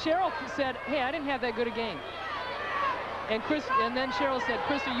 And Cheryl said, hey, I didn't have that good a game. And then Cheryl said,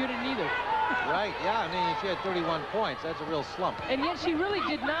 Krista, you didn't either. Right, yeah, I mean, she had 31 points. That's a real slump. And yet she really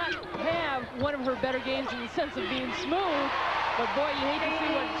did not have one of her better games in the sense of being smooth. But boy, you hate to see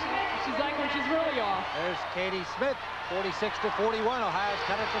what she's like when she's really off. There's Katie Smith, 46-41. Ohio's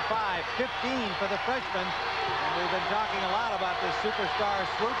cut it to 5. 15 for the freshman. And we've been talking a lot about this superstar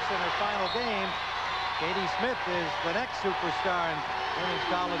Swoops in her final game. Katie Smith is the next superstar in women's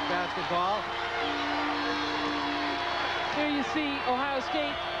college basketball. Here you see Ohio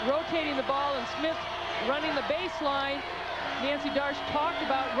State rotating the ball and Smith running the baseline. Nancy Darsh talked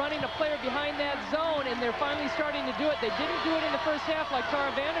about running a player behind that zone, and they're finally starting to do it. They didn't do it in the first half like Tara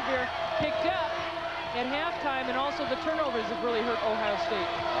Vanderveer picked up at halftime, and also the turnovers have really hurt Ohio State.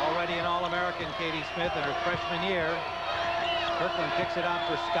 Already an All-American, Katie Smith, in her freshman year. Kirkland kicks it out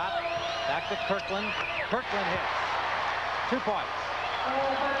for Scott. Back to Kirkland. Kirkland hits. 2 points.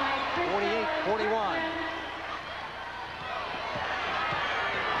 48-41.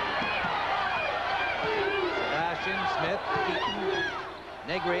 Smith, Keaton,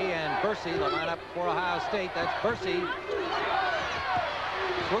 Negri, and Bursey, the lineup for Ohio State. That's Bursey.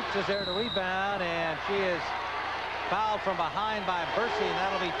 Swoops is there to rebound, and she is fouled from behind by Bursey, and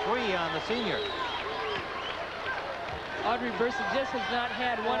that'll be 3 on the senior. Audrey Bursey just has not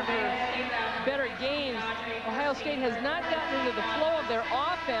had one of her better games. Ohio State has not gotten into the flow of their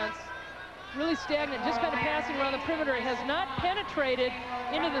offense. Really stagnant, just kind of passing around the perimeter. It has not penetrated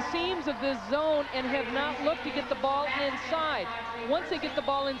into the seams of this zone and have not looked to get the ball inside. Once they get the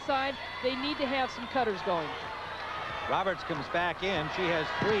ball inside, they need to have some cutters going. Roberts comes back in. She has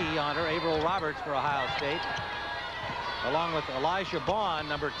 3 on her. Averill Roberts for Ohio State, along with Elisha Bond,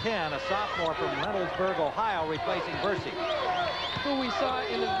 number 10, a sophomore from Reynoldsburg, Ohio, replacing Bursey. Who we saw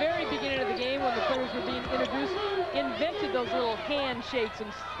in the very beginning of the game when the players were being introduced, invented those little handshakes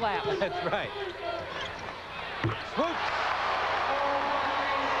and slaps. That's right. Swoops.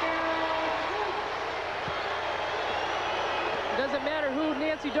 It doesn't matter who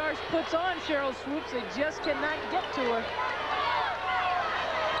Nancy Darsh puts on Cheryl Swoops, they just cannot get to her.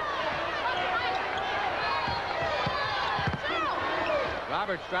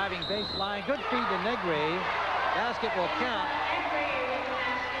 Roberts driving baseline. Good feed to Negri. Basket will count.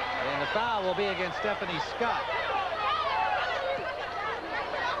 And the foul will be against Stephanie Scott.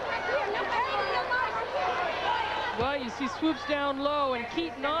 Well, you see Swoops down low and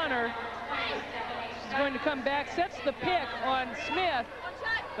Keaton on her. She's going to come back, sets the pick on Smith,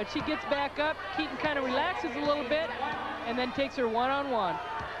 but she gets back up. Keaton kind of relaxes a little bit and then takes her one-on-one.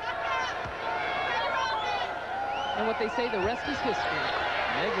 And what they say, the rest is history.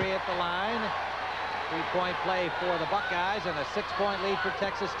 Negri at the line. 3-point play for the Buckeyes and a 6-point lead for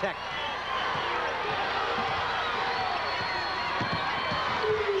Texas Tech.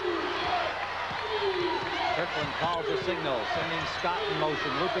 Kirkland calls a signal, sending Scott in motion,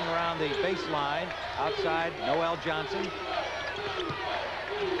 looping around the baseline. Outside, Noelle Johnson.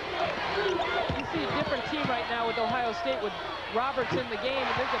 You see a different team right now with Ohio State with Roberts in the game,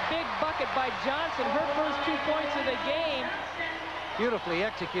 and there's a big bucket by Johnson, her first 2 points of the game. Beautifully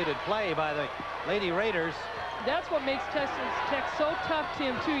executed play by the Lady Raiders. that's what makes Texas Tech so tough,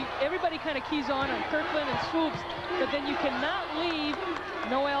 Tim, too. Everybody kind of keys on Kirkland and Swoops, but then you cannot leave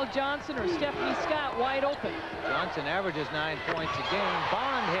Noelle Johnson or Stephanie Scott wide open. Johnson averages 9 points a game.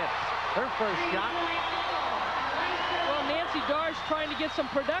 Bond hits her first shot. Well, Nancy Darsh trying to get some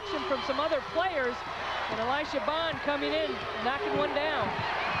production from some other players, and Elisha Bond coming in, knocking one down.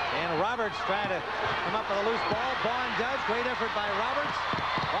 And Roberts trying to come up with a loose ball. Bond does. Great effort by Roberts.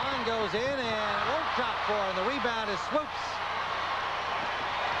 Bond goes in and won't drop for her. And the rebound is Swoops.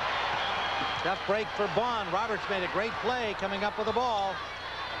 Tough break for Bond. Roberts made a great play coming up with the ball.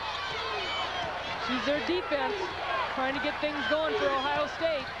 She's their defense, trying to get things going for Ohio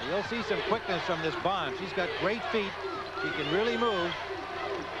State. You'll see some quickness from this Bond. She's got great feet. She can really move.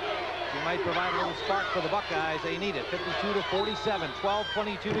 She might provide a little spark for the Buckeyes. They need it. 52-47,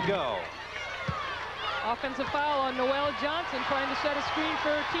 12:22 to go. Offensive foul on Noelle Johnson, trying to set a screen for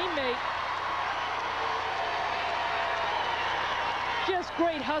her teammate. Just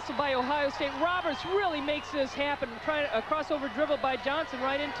great hustle by Ohio State. Roberts really makes this happen. Trying a crossover dribble by Johnson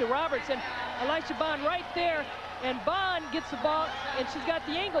right into Roberts, and Elisha Bond right there. And Bond gets the ball, and she's got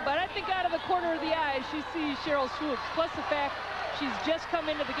the angle, but I think out of the corner of the eye, she sees Cheryl Swoops, plus the fact she's just come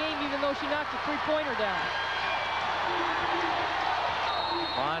into the game, even though she knocked a three-pointer down.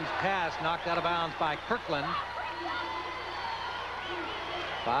 Bond's pass knocked out of bounds by Kirkland.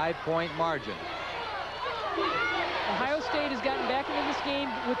 5-point margin. Ohio State has gotten back into this game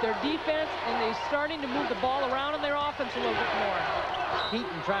with their defense, and they're starting to move the ball around on their offense a little bit more.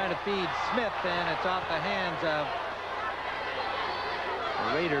 Keaton trying to feed Smith, and it's off the hands of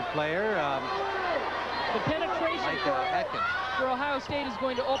the Raider player. The penetration for Ohio State is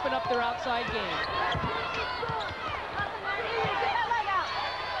going to open up their outside game.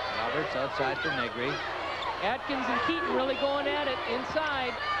 Roberts outside for Negri. Atkins and Keaton really going at it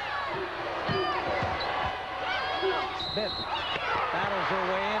inside. Smith battles her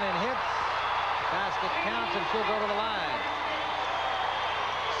way in and hits. Basket counts, and she'll go to the line.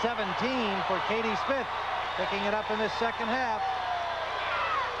 17 for Katie Smith, picking it up in this second half.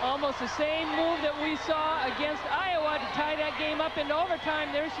 Almost the same move that we saw against Iowa to tie that game up into overtime.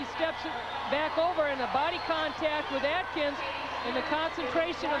 There she steps back over, and the body contact with Atkins, and the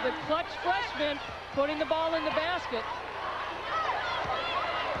concentration of the clutch freshman putting the ball in the basket.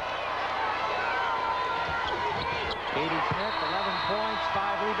 Katie Smith, 11 points,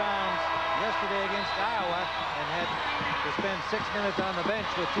 5 rebounds yesterday against Iowa, and had to spend 6 minutes on the bench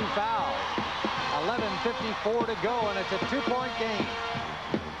with 2 fouls. 11:54 to go, and it's a 2-point game.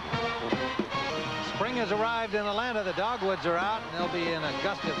 Spring has arrived in Atlanta. The Dogwoods are out, and they'll be in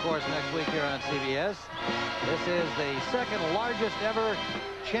Augusta, of course, next week here on CBS. This is the second largest ever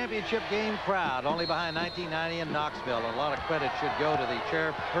championship game crowd, only behind 1990 in Knoxville. A lot of credit should go to the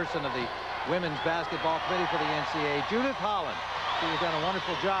chairperson of the Women's Basketball Committee for the NCAA, Judith Holland. She has done a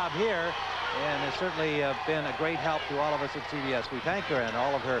wonderful job here and has certainly been a great help to all of us at CBS. We thank her and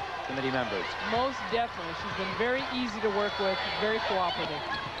all of her committee members. Most definitely. She's been very easy to work with, very cooperative.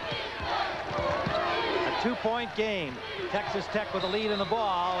 A 2-point game. Texas Tech with a lead in the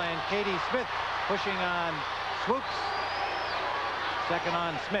ball, and Katie Smith pushing on Swoops. Second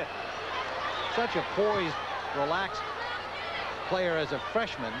on Smith. Such a poised, relaxed player as a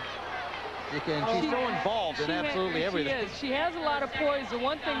freshman. She's so involved in absolutely everything. She has a lot of poise. The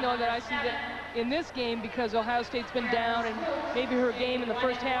one thing, though, that I see that in this game, because Ohio State's been down and maybe her game in the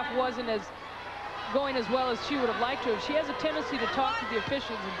first half wasn't as going as well as she would have liked to have, she has a tendency to talk to the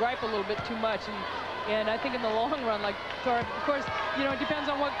officials and gripe a little bit too much. And I think in the long run, like, of course, you know, it depends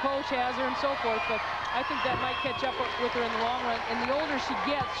on what coach has her and so forth, but I think that might catch up with her in the long run. And the older she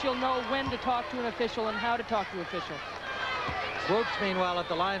gets, she'll know when to talk to an official and how to talk to an official. Swoops, meanwhile, at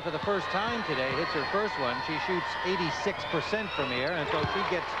the line for the first time today, hits her first one. She shoots 86% from here, and so she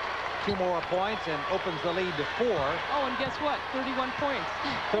gets 2 more points and opens the lead to 4. Oh, and guess what? 31 points.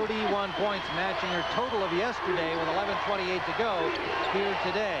 31 points, matching her total of yesterday with 11:28 to go here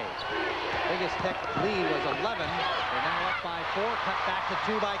today. Biggest Tech lead was 11. They're now up by 4, cut back to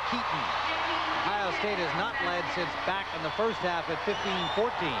 2 by Keaton. Ohio State has not led since back in the first half at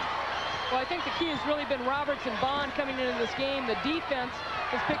 15-14. Well, I think the key has really been Roberts and Bond coming into this game. The defense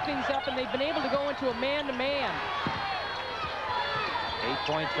has picked things up, and they've been able to go into a man-to-man. 8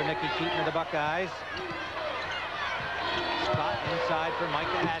 points for Nikki Keaton of the Buckeyes. Scott inside for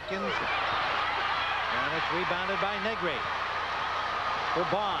Micah Atkins. And it's rebounded by Negri. For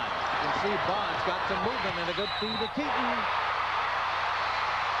Bond. You can see Bond's got some movement and a good feed to Keaton.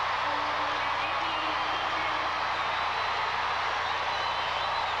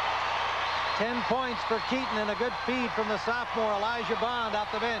 Ten points for Keaton and a good feed from the sophomore Elijah Bond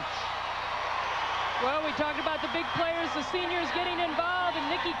off the bench. Well, we talked about the big players, the seniors getting involved, and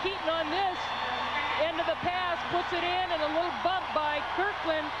Nikki Keaton on this end of the pass puts it in, and a little bump by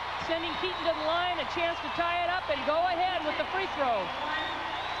Kirkland, sending Keaton to the line, a chance to tie it up and go ahead with the free throw.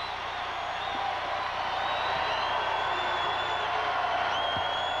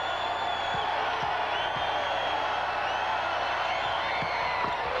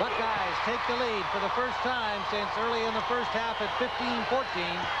 Buckeyes take the lead for the first time since early in the first half at 15-14.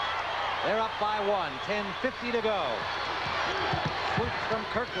 They're up by 1, 10:50 to go. Swoops from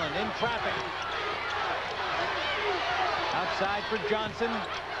Kirkland in traffic. Outside for Johnson.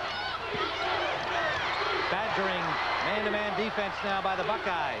 Badgering man-to-man defense now by the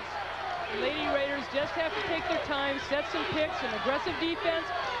Buckeyes. Lady Raiders just have to take their time, set some picks, and aggressive defense.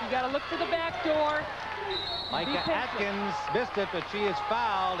 You got to look for the back door. Micah Atkins missed it, but she is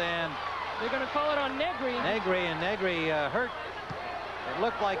fouled, and they're going to call it on Negri. Negri hurt. It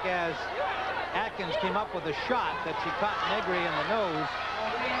looked like as Atkins came up with a shot that she caught Negri in the nose.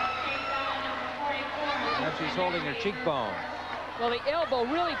 And she's holding her cheekbone. Well, the elbow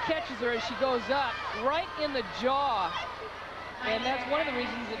really catches her as she goes up, right in the jaw. And that's one of the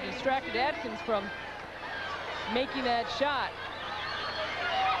reasons it distracted Atkins from making that shot.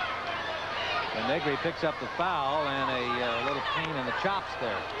 And Negri picks up the foul and a little pain in the chops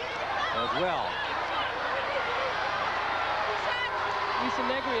there as well. Lisa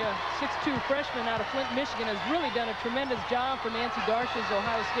Negri, a 6'2" freshman out of Flint, Michigan, has really done a tremendous job for Nancy Darsh's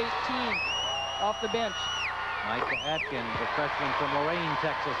Ohio State team off the bench. Micah Atkins, a freshman from Lorain,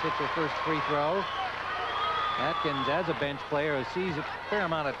 Texas, hits her first free throw. Atkins, as a bench player, who sees a fair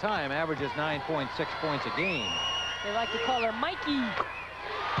amount of time, averages 9.6 points a game. They like to call her Mikey.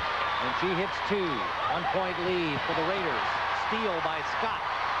 And she hits 2. 1-point lead for the Raiders. Steal by Scott.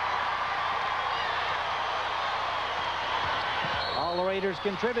 All the Raiders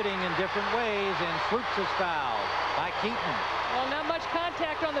contributing in different ways, and Swoops is fouled by Keaton. Well, not much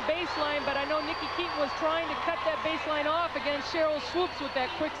contact on the baseline, but I know Nikki Keaton was trying to cut that baseline off against Cheryl Swoops with that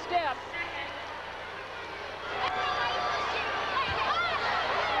quick step.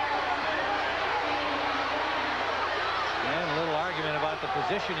 And a little argument about the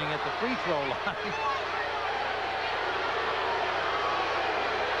positioning at the free throw line.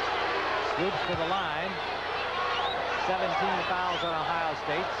 Swoops for the line. 17 fouls on Ohio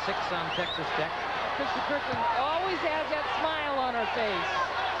State, 6 on Texas Tech. Krista Kirkland always has that smile on her face.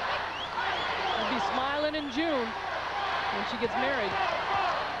 She'll be smiling in June when she gets married.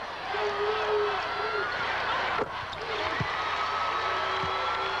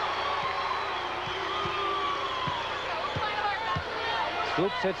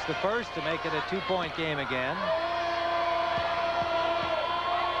 Swoops hits the first to make it a 2-point game again.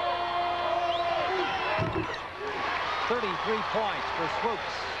 .33 points for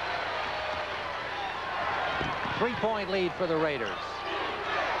Swoops. 3-point lead for the Raiders.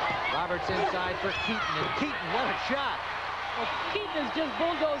 Roberts inside for Keaton, and Keaton, what a shot. Well, Keaton is just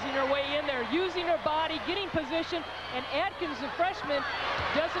bulldozing her way in there, using her body, getting position, and Atkins, the freshman,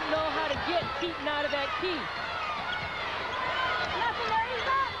 doesn't know how to get Keaton out of that key.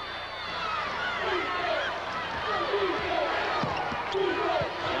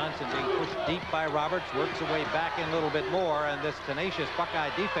 Johnson being pushed deep by Roberts, works her way back in a little bit more, and this tenacious Buckeye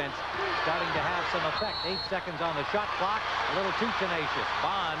defense starting to have some effect. 8 seconds on the shot clock, a little too tenacious.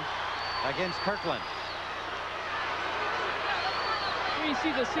 Bond against Kirkland. Here you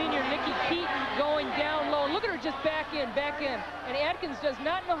see the senior Nikki Keaton going down low. Look at her just back in. And Atkins does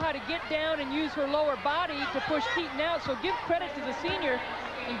not know how to get down and use her lower body to push Keaton out, so give credit to the senior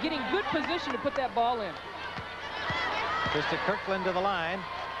in getting good position to put that ball in. Krista Kirkland to the line.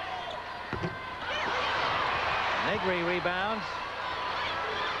 Negri rebounds.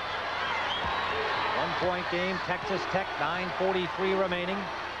 1-point game, Texas Tech, 9:43 remaining.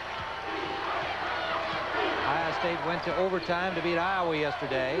 Ohio State went to overtime to beat Iowa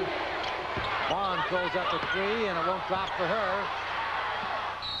yesterday. Bond throws up a 3, and it won't drop for her.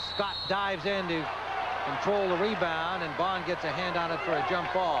 Scott dives in to control the rebound, and Bond gets a hand on it for a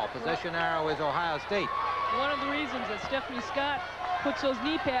jump ball. Possession arrow is Ohio State. One of the reasons that Stephanie Scott puts those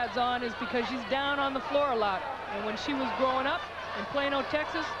knee pads on is because she's down on the floor a lot. And when she was growing up in Plano,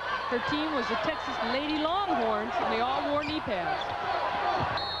 Texas, her team was the Texas Lady Longhorns, and they all wore knee pads.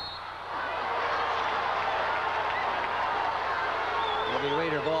 It'll be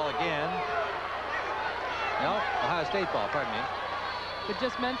Raider ball again. No, Ohio State ball, pardon me. But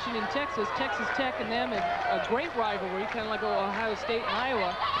just mentioned in Texas, Texas Tech and them is a great rivalry, kind of like Ohio State and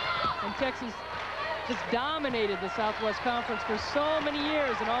Iowa. And Texas just dominated the Southwest Conference for so many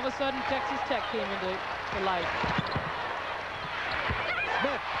years, and all of a sudden Texas Tech came into life.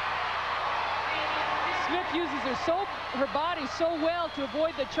 Smith uses her body so well to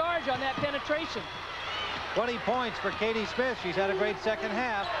avoid the charge on that penetration. 20 points for Katie Smith. She's had a great second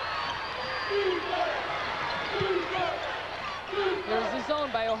half. There's the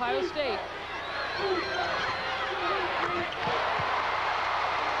zone by Ohio State.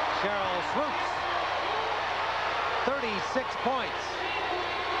 Cheryl Swoops, 36 points.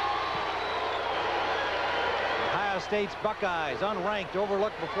 Ohio State's Buckeyes, unranked,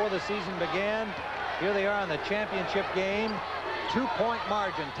 overlooked before the season began. Here they are in the championship game. 2-point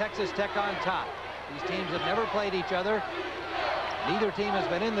margin, Texas Tech on top. These teams have never played each other. Neither team has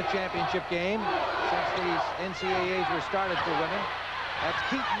been in the championship game since these NCAAs were started for women. That's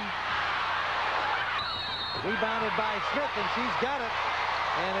Keaton. Rebounded by Smith, and she's got it.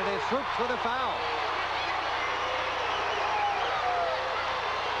 And it is Swoops with a foul.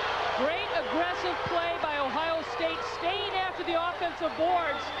 Great aggressive play by Ohio State, staying after the offensive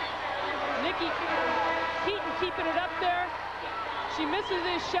boards. Nikki Keaton keeping it up there. She misses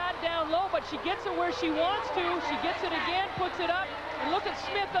this shot down low, but she gets it where she wants to. She gets it again, puts it up. And look at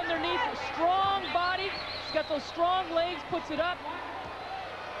Smith underneath, a strong body. She's got those strong legs, puts it up.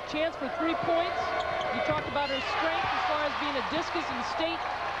 Chance for 3 points. You talked about her strength as far as being a discus in state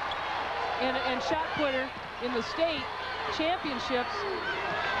and shot putter in the state championships.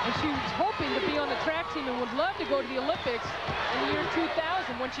 And she was hoping to be on the track team and would love to go to the Olympics in the year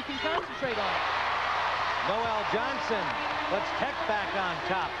 2000 when she can concentrate on it. Noelle Johnson puts Tech back on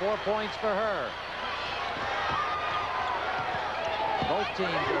top. 4 points for her. Both teams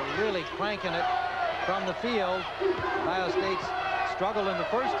are really cranking it from the field. Ohio State's struggled in the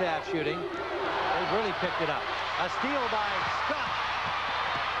first half shooting. They've really picked it up. A steal by Scott.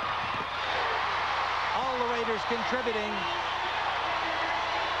 All the Raiders contributing.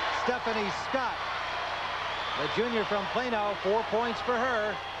 Stephanie Scott, the junior from Plano, 4 points for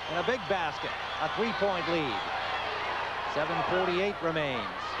her and a big basket. A 3-point lead. 7:48 remains.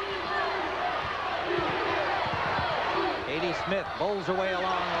 Katie Smith bowls away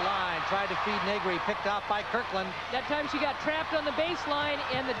along the line. Tried to feed Negri, picked off by Kirkland. That time she got trapped on the baseline,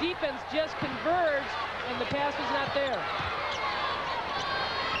 and the defense just converged, and the pass was not there.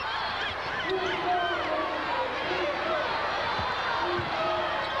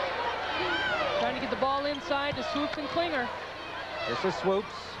 Trying to get the ball inside to Swoops and Klinger. This is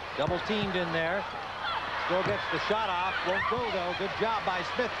Swoops, double teamed in there. Still gets the shot off, won't go though. Good job by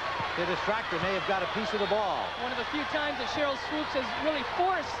Smith to distract her. May have got a piece of the ball. One of the few times that Cheryl Swoops has really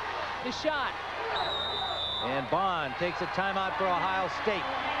forced the shot. And Bond takes a timeout for Ohio State.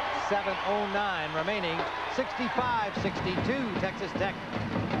 7:09 remaining. 65-62 Texas Tech.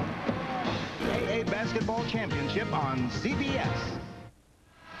 AA Basketball Championship on CBS.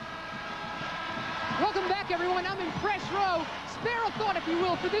 Welcome back, everyone. I'm in press row. Spare a thought, if you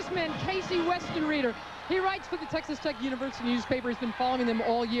will, for this man, Casey Westenrieder. He writes for the Texas Tech University newspaper. He's been following them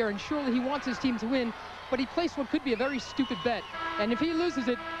all year, and surely he wants his team to win, but he placed what could be a very stupid bet. And if he loses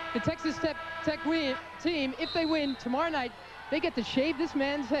it, the Texas Tech team, if they win tomorrow night, they get to shave this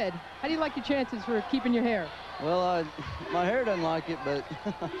man's head. How do you like your chances for keeping your hair? Well, my hair doesn't like it, but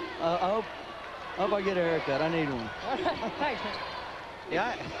I hope I get a haircut. I need one. Thanks, man.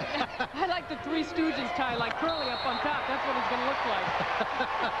 Yeah. I like the Three Stooges tie, like curly up on top. That's what it's going to look like.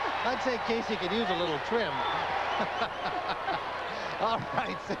 I'd say Casey could use a little trim. All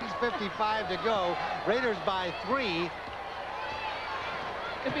right, 6:55 to go. Raiders by 3.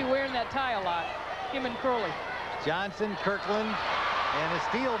 He'll be wearing that tie a lot, him and Curly. Johnson, Kirkland, and a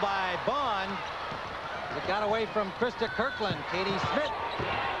steal by Bond. It got away from Krista Kirkland. Katie Smith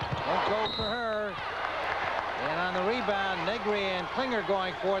won't go for her. And on the rebound, Negri and Klinger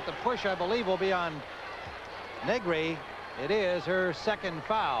going for it. The push, I believe, will be on Negri. It is her second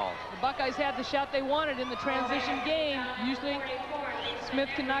foul. The Buckeyes had the shot they wanted in the transition game. Usually Smith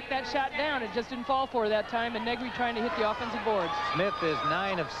can knock that shot down. It just didn't fall for her that time, and Negri trying to hit the offensive boards. Smith is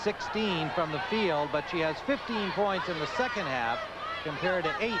 9 of 16 from the field, but she has 15 points in the second half compared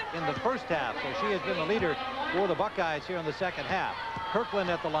to 8 in the first half. So she has been the leader for the Buckeyes here in the second half. Kirkland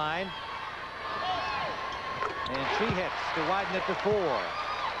at the line. And she hits to widen it to 4.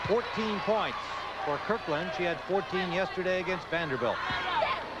 14 points for Kirkland. She had 14 yesterday against Vanderbilt.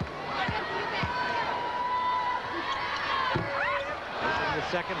 In the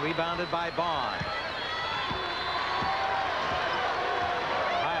second, rebounded by Bond.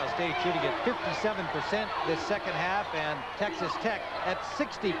 Ohio State shooting at 57% this second half, and Texas Tech at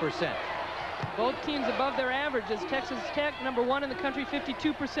 60%. Both teams above their averages. Texas Tech, #1 in the country,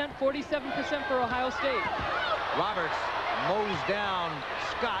 52%, 47% for Ohio State. Roberts mows down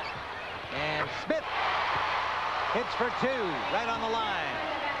Scott, and Smith hits for 2 right on the line.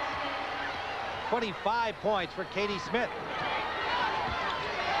 25 points for Katie Smith.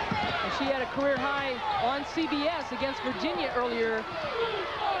 And she had a career high on CBS against Virginia earlier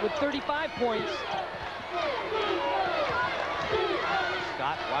with 35 points.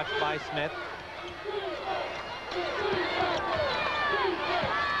 Scott watched by Smith.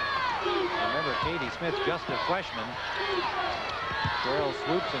 Remember, Katie Smith, just a freshman. Cheryl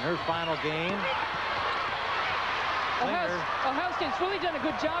Swoops in her final game. Ohio State's really done a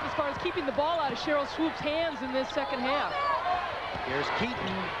good job as far as keeping the ball out of Cheryl Swoops' hands in this second half. Here's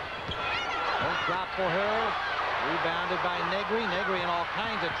Keaton. Don't drop for her. Rebounded by Negri. Negri in all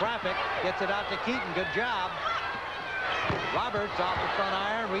kinds of traffic. Gets it out to Keaton. Good job. Roberts off the front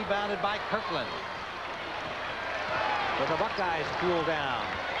iron. Rebounded by Kirkland. So the Buckeyes cool down.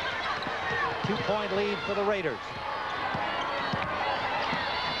 2-point lead for the Raiders.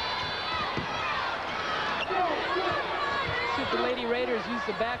 See if the Lady Raiders use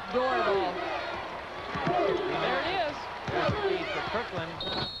the back door at all. There it is. There's the lead for Kirkland.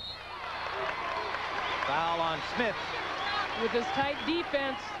 Foul on Smith. With this tight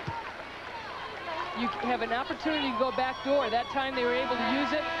defense, you have an opportunity to go back door. That time they were able to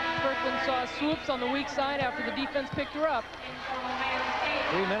use it. Kirkland saw Swoops on the weak side after the defense picked her up.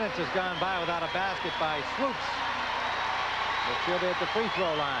 3 minutes has gone by without a basket by Swoops. But she'll be at the free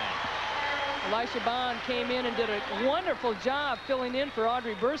throw line. Elisha Bond came in and did a wonderful job filling in for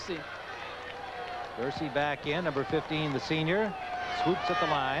Audrey Bursey. Bursey back in, number 15, the senior. Swoops at the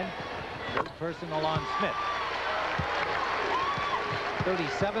line. Good personal on Smith.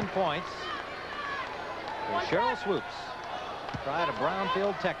 37 points for Cheryl Swoops. Pride of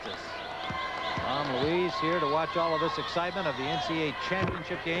Brownfield, Texas. Mom Louise here to watch all of this excitement of the NCAA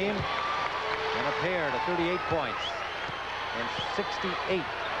championship game. And a pair to 38 points. And 68-64,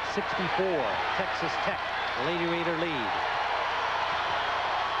 Texas Tech, the Lady Raider lead.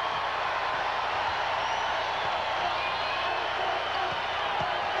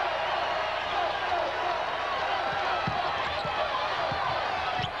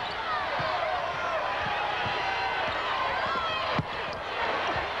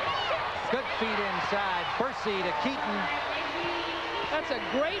 Good feed inside. Bursey to Keaton. That's a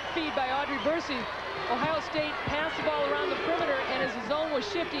great feed by Audrey Bursey. Ohio State passed the ball around the perimeter, and as the zone was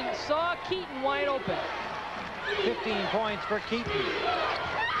shifting, saw Keaton wide open. 15 points for Keaton.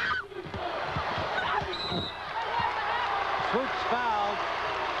 Swoops fouled.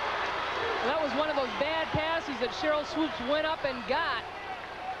 Well, that was one of those bad passes that Cheryl Swoops went up and got.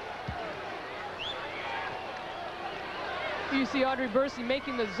 You see Audrey Bursey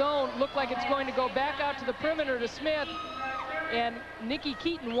making the zone look like it's going to go back out to the perimeter to Smith. And Nikki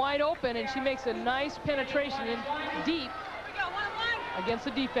Keaton wide open, and she makes a nice penetration in deep against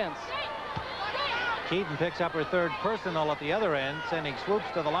the defense. Keaton picks up her third personal at the other end, sending Swoops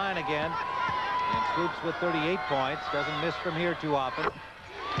to the line again. And Swoops with 38 points. Doesn't miss from here too often.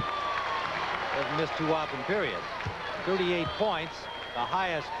 Doesn't miss too often, period. 38 points, the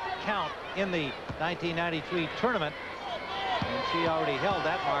highest count in the 1993 tournament. And she already held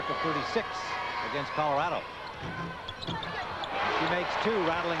that mark of 36 against Colorado. She makes two,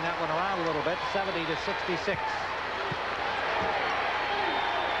 rattling that one around a little bit, 70-66.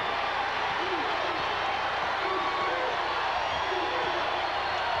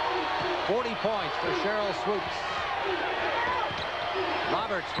 .40 points for Cheryl Swoops.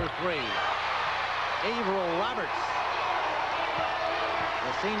 Roberts for three. Averill Roberts,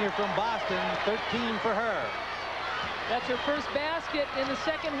 the senior from Boston, 13 for her. That's her first basket in the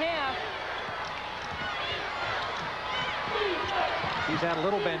second half. She's had a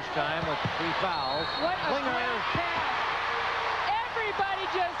little bench time with 3 fouls. What a great pass. Everybody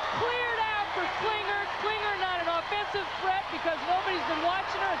just cleared out for Klinger. Klinger not an offensive threat because nobody's been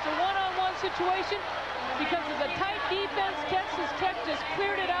watching her. It's a one-on-one situation. Because of the tight defense, Texas Tech just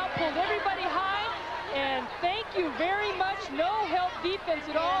cleared it out, pulled everybody high. And thank you very much. No help defense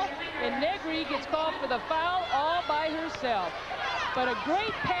at all. And Negri gets called for the foul all by herself. But a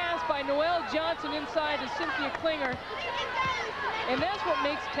great pass by Noelle Johnson inside to Cynthia Klinger. And that's what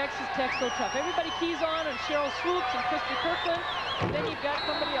makes Texas Tech so tough. Everybody keys on Cheryl Swoops and Krista Kirkland. And then you've got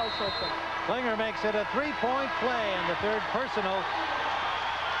somebody else open. Klinger makes it a 3-point play in the third personal.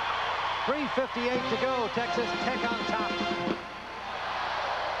 3:58 to go. Texas Tech on top.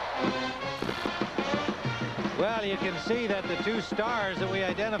 Well, you can see that the two stars that we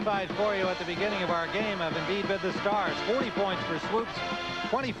identified for you at the beginning of our game have indeed been the stars. 40 points for Swoops,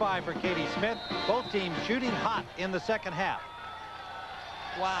 25 for Katie Smith. Both teams shooting hot in the second half.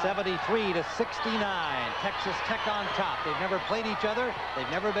 Wow. 73-69. Texas Tech on top. They've never played each other. They've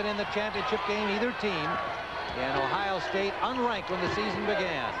never been in the championship game, either team. And Ohio State unranked when the season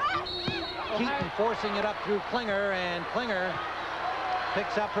began. Keaton forcing it up through Klinger, and Klinger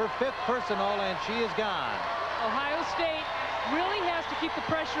picks up her 5th personal, and she is gone. Ohio State really has to keep the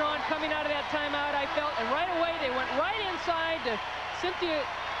pressure on coming out of that timeout, I felt, and right away they went right inside to Cynthia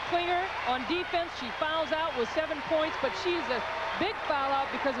Klinger on defense. She fouls out with 7 points, but she's a big foul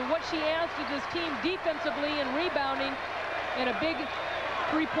out because of what she adds to this team defensively and rebounding, and a big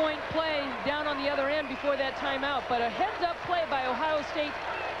 3-point play down on the other end before that timeout. But a heads-up play by Ohio State,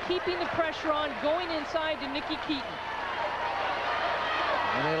 keeping the pressure on, going inside to Nikki Keaton.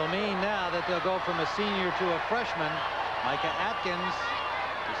 And it'll mean now that they'll go from a senior to a freshman. Micah Atkins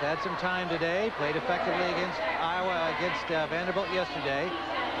has had some time today, played effectively against Iowa, against Vanderbilt yesterday,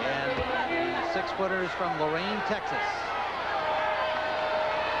 and the 6-footers from Lorain, Texas.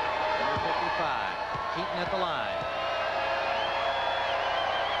 Number 55, Keaton at the line.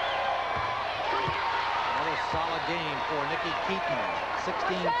 Another solid game for Nikki Keaton.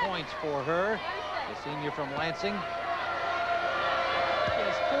 16 points for her, the senior from Lansing. She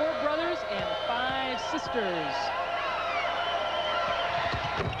has 4 brothers and 5 sisters.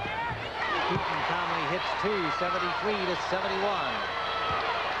 Keaton calmly hits 2, 73 to 71.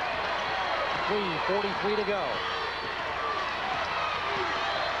 3:43 to go.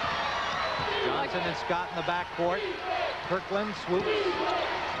 Johnson and Scott in the backcourt. Kirkland, Swoops,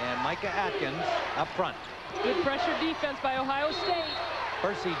 and Micah Atkins up front. Good pressure defense by Ohio State.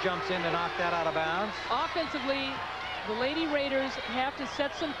 Percy jumps in to knock that out of bounds. Offensively, the Lady Raiders have to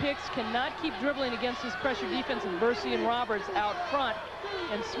set some picks, cannot keep dribbling against this pressure defense, and Bursey and Roberts out front.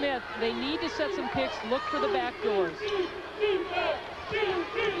 And Smith, they need to set some picks, look for the back doors.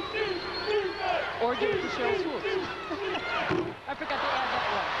 Or give it to Cheryl Swoops. I forgot to add that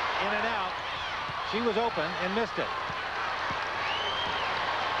one. In and out. She was open and missed it.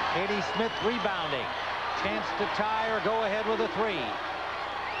 Katie Smith rebounding. Chance to tie or go ahead with a 3.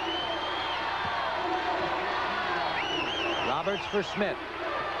 Roberts for Smith.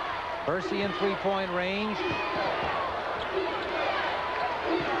 Bursey in 3-point range.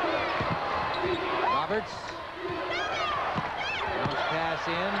 Roberts. Bounce pass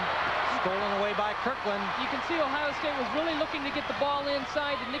in. Stolen away by Kirkland. You can see Ohio State was really looking to get the ball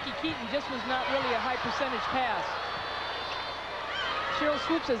inside, and Nikki Keaton just was not really a high percentage pass. Cheryl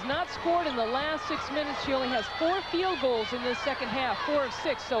Swoops has not scored in the last 6 minutes. She only has 4 field goals in this second half, 4 of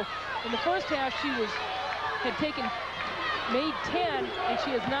 6. So in the first half, she made 10, and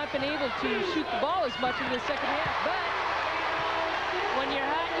she has not been able to shoot the ball as much in the second half. But when you're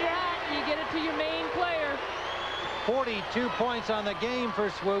hot, you get it to your main player. 42 points on the game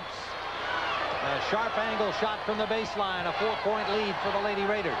for Swoops. A sharp angle shot from the baseline, a 4-point lead for the Lady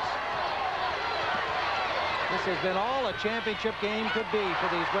Raiders. This has been all a championship game could be for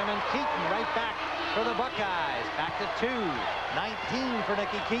these women. Keaton right back for the Buckeyes. Back to 2. 19 for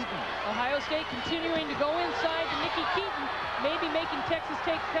Nikki Keaton. Ohio State continuing to go inside to Nikki Keaton, maybe making Texas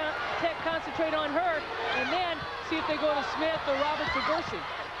Tech concentrate on her, and then see if they go to Smith or Roberts or Bursey.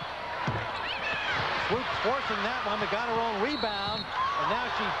 Swoops forcing that one, but got her own rebound, and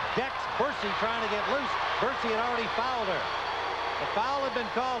now she decks Bursey trying to get loose. Bursey had already fouled her. The foul had been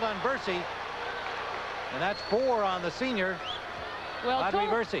called on Bursey, and that's 4 on the senior. Well,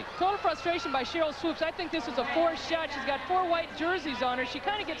 Bursey. Total frustration by Cheryl Swoops. I think this is a forced shot. She's got 4 white jerseys on her. She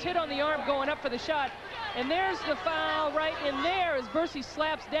kind of gets hit on the arm going up for the shot. And there's the foul right in there as Bursey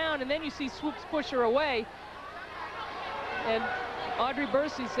slaps down, and then you see Swoops push her away. And Audrey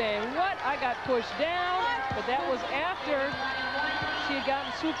Bursey saying, "What? I got pushed down." But that was after she had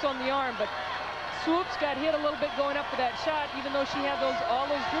gotten Swoops on the arm. But Swoops got hit a little bit going up for that shot. Even though she had all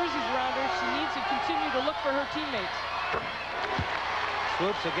those jerseys around her, she needs to continue to look for her teammates.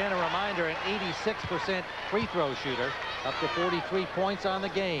 Swoops, again, a reminder, an 86% free throw shooter, up to 43 points on the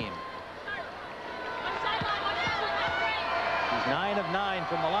game. She's 9 of 9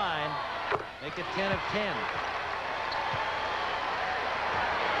 from the line. Make it 10 of 10.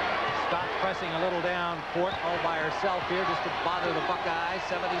 Scott pressing a little down court all by herself here just to bother the Buckeyes.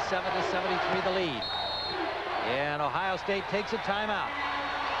 77 to 73 the lead. And Ohio State takes a timeout.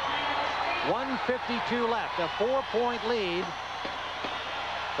 1:52 left, a 4-point lead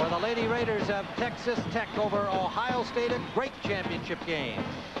for the Lady Raiders of Texas Tech over Ohio State. A great championship game.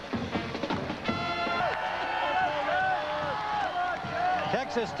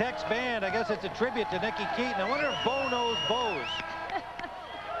 Texas Tech's band, I guess it's a tribute to Nikki Keaton. I wonder if Bo knows Bo's.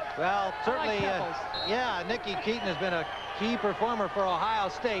 Well, certainly, yeah, Nikki Keaton has been a key performer for Ohio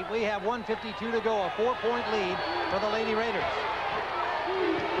State. We have 1:52 to go, a 4-point lead for the Lady Raiders.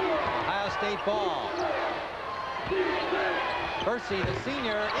 Ohio State ball. Bursey, the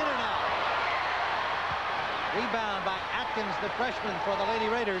senior, in and out. Rebound by Atkins, the freshman for the Lady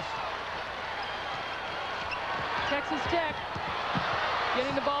Raiders. Texas Tech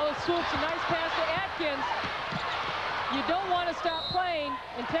getting the ball with Swoops. A nice pass to Atkins. You don't want to stop playing,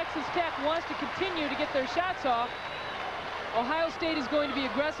 and Texas Tech wants to continue to get their shots off. Ohio State is going to be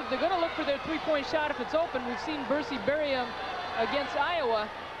aggressive. They're going to look for their three-point shot if it's open. We've seen Bercy bury him against Iowa,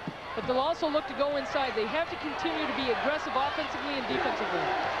 but they'll also look to go inside. They have to continue to be aggressive offensively and defensively.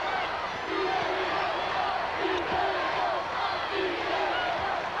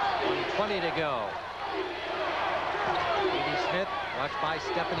 1:20 to go. Katie Smith, watched by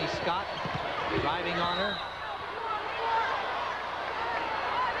Stephanie Scott, driving on her.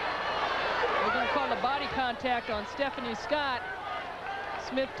 They're going to call the body contact on Stephanie Scott.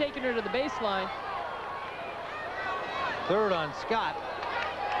 Smith taking her to the baseline. Third on Scott.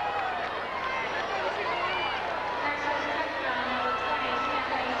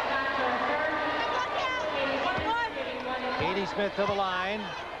 Katie Smith to the line.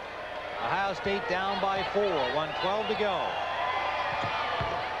 Ohio State down by 4. 1:12 to go.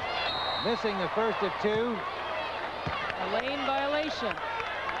 Missing the first of two. A lane violation.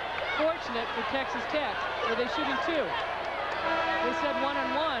 Fortunate for Texas Tech. Were they shooting two? They said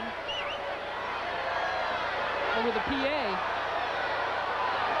 1-on-1 over the PA.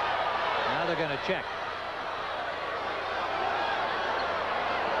 Now they're going to check.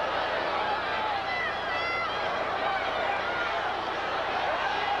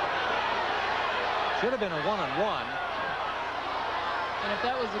 Should have been a 1-on-1. And if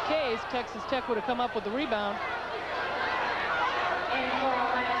that was the case, Texas Tech would have come up with the rebound.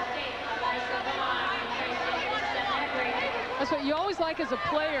 That's what you always like as a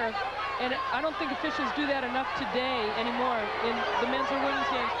player, and I don't think officials do that enough today anymore in the men's or women's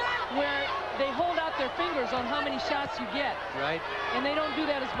games, where they hold out their fingers on how many shots you get. Right. And they don't do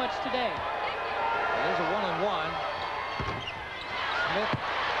that as much today. There's a 1-on-1. Smith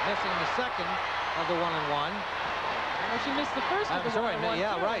missing the second of the 1-on-1. Well, she missed the first of the one-on-one.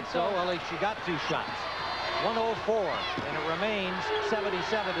 Yeah, too, right. So, well, she got two shots. 1:04, and it remains 77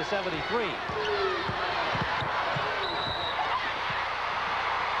 to 73.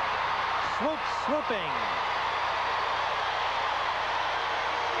 Swooping.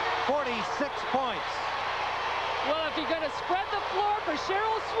 46 points. Well, if you're going to spread the floor for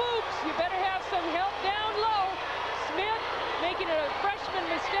Cheryl Swoops, you better have some help down low. Smith making a freshman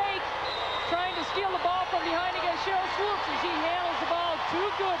mistake, trying to steal the ball from behind against Cheryl Swoops, and she handles the ball too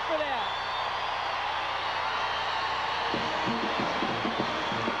good for that.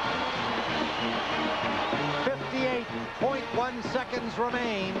 .1 seconds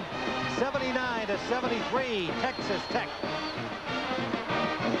remain. 79 to 73, Texas Tech.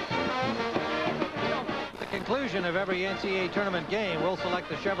 The conclusion of every NCAA tournament game will select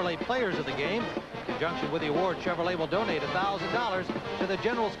the Chevrolet Players of the Game. In conjunction with the award, Chevrolet will donate $1,000 to the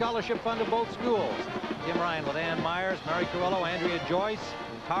General Scholarship Fund of both schools. Tim Ryan with Ann Myers, Mary Carrillo, Andrea Joyce,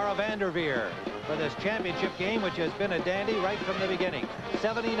 Tara Vanderveer for this championship game, which has been a dandy right from the beginning.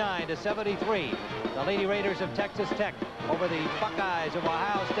 79 to 73. The Lady Raiders of Texas Tech over the Buckeyes of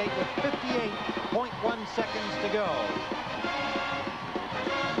Ohio State with 58.1 seconds to go.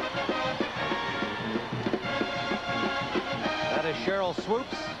 That is Cheryl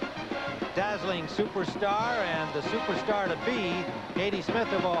Swoops, dazzling superstar, and the superstar to be, Katie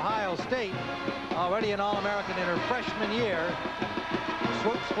Smith of Ohio State, already an All-American in her freshman year.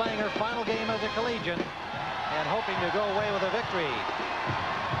 Swoops playing her final game as a collegian and hoping to go away with a victory.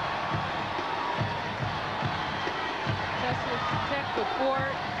 Texas Tech with 4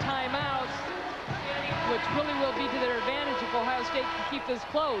 timeouts, which really will be to their advantage if Ohio State can keep this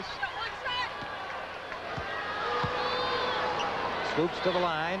close. Swoops to the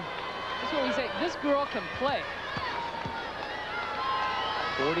line. That's what we say. This girl can play.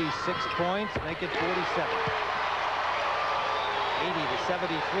 46 points, make it 47. 80 to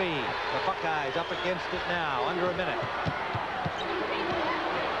 73. The Buckeyes up against it now, under a minute.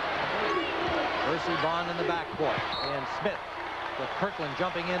 Percy Bond in the backcourt, and Smith with Kirkland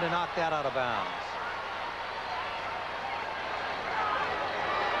jumping in to knock that out of bounds.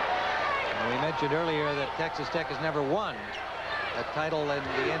 And we mentioned earlier that Texas Tech has never won a title in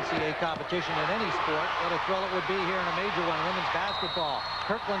the NCAA competition in any sport. What a thrill it would be here in a major one, women's basketball.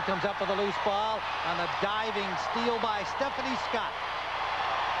 Kirkland comes up with a loose ball on the diving steal by Stephanie Scott.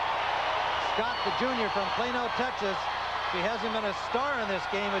 Scott, the junior from Plano, Texas. She hasn't been a star in this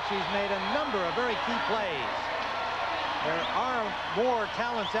game, but she's made a number of very key plays. There are more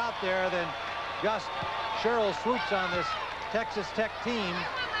talents out there than just Cheryl Swoops on this Texas Tech team,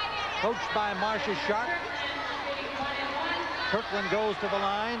 coached by Marcia Sharp. Kirkland goes to the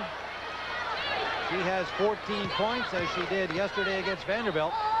line. She has 14 points, as she did yesterday against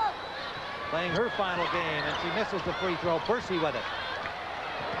Vanderbilt, playing her final game, and she misses the free throw. Bursey with it.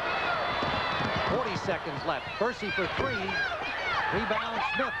 40 seconds left. Bursey for three. Rebound,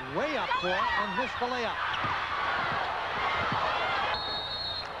 Smith way up for it and missed the layup.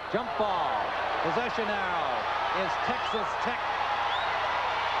 Jump ball. Possession arrow is Texas Tech.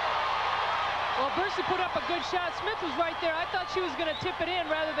 Well, Bursey put up a good shot. Smith was right there. I thought she was going to tip it in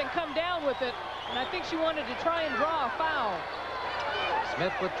rather than come down with it. And I think she wanted to try and draw a foul.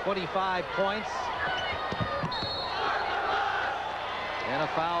 Smith with 25 points. And a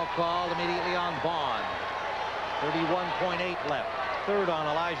foul called immediately on Bond. 31.8 left. Third on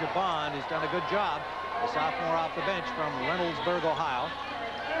Elijah Bond, who's done a good job. The sophomore off the bench from Reynoldsburg, Ohio.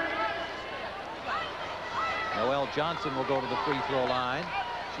 Noelle Johnson will go to the free throw line.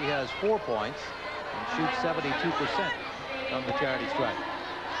 She has 4 points and shoots 72% from the charity stripe.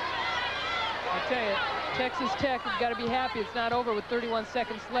 I tell you, Texas Tech has got to be happy it's not over with 31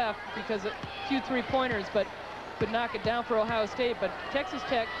 seconds left, because a few three-pointers, but could knock it down for Ohio State. But Texas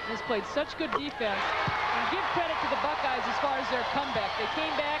Tech has played such good defense. And give credit to the Buckeyes as far as their comeback. They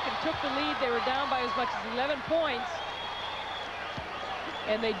came back and took the lead. They were down by as much as 11 points.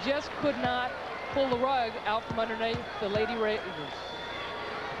 And they just could not pull the rug out from underneath the Lady Raiders.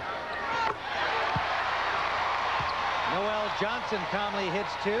 Noelle Johnson calmly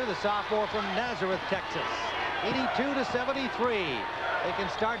hits two, the sophomore from Nazareth, Texas. 82-73. They can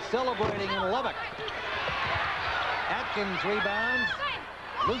start celebrating in Lubbock. Atkins rebounds.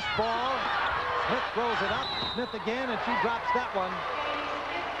 Loose ball. Smith throws it up. Smith again, and she drops that one.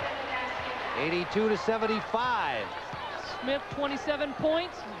 82-75. Smith, 27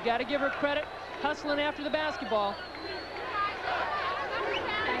 points. You've got to give her credit. Hustling after the basketball.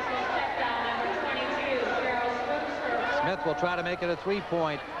 Smith will try to make it a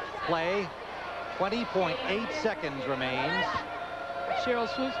three-point play. 20.8 seconds remains. Cheryl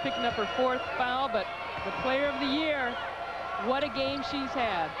Swoops picking up her 4th foul, but the player of the year, what a game she's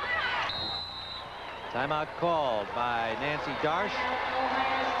had. Timeout called by Nancy Darsh.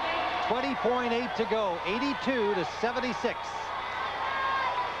 20.8 to go, 82-76.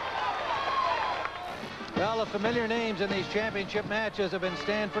 Well, the familiar names in these championship matches have been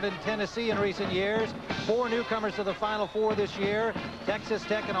Stanford and Tennessee in recent years. 4 newcomers to the Final Four this year. Texas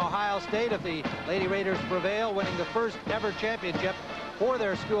Tech and Ohio State, if the Lady Raiders prevail, winning the first ever championship for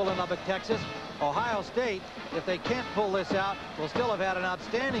their school in Lubbock, Texas. Ohio State, if they can't pull this out, will still have had an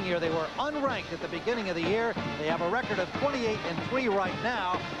outstanding year. They were unranked at the beginning of the year. They have a record of 28-3 right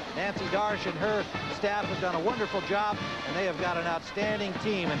now. Nancy Darsh and her staff have done a wonderful job, and they have got an outstanding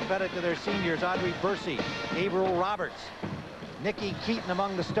team, and fed it to their seniors, Audrey Bursey, Averill Roberts, Nikki Keaton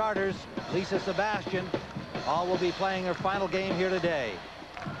among the starters, Lisa Sebastian. All will be playing their final game here today.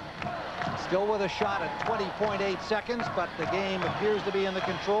 Still with a shot at 20.8 seconds, but the game appears to be in the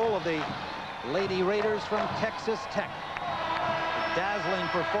control of the Lady Raiders from Texas Tech. A dazzling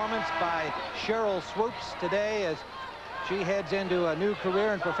performance by Cheryl Swoops today as she heads into a new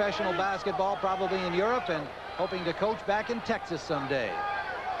career in professional basketball, probably in Europe, and hoping to coach back in Texas someday.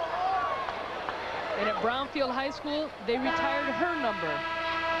 And at Brownfield High School, they retired her number.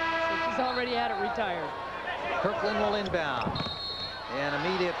 So she's already had it retired. Kirkland will inbound. An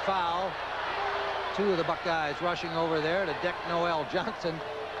immediate foul. 2 of the Buckeyes rushing over there to deck Noelle Johnson.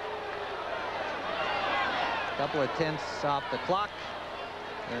 A couple of tenths off the clock,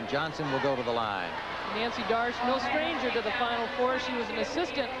 and Johnson will go to the line. Nancy Darsh, no stranger to the Final Four. She was an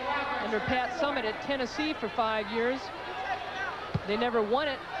assistant under Pat Summitt at Tennessee for 5 years. They never won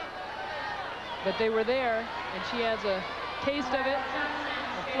it, but they were there, and she has a taste of it,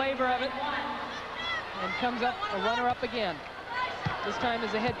 a flavor of it, and comes up a runner-up again. This time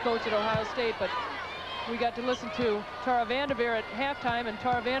as a head coach at Ohio State, but we got to listen to Tara Vanderveer at halftime, and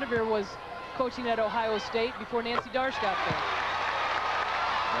Tara Vanderveer was coaching at Ohio State before Nancy Darsh got there.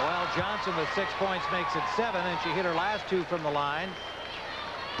 Noelle Johnson with 6 points makes it 7, and she hit her last 2 from the line.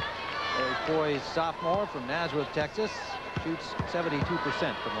 Very poised sophomore from Nazareth, Texas, shoots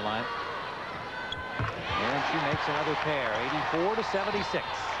 72% from the line. And she makes another pair, 84-76.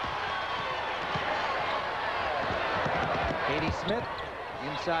 Katie Smith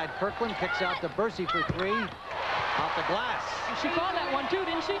inside Kirkland, kicks out to Bursey for 3. Off the glass. She called that one too,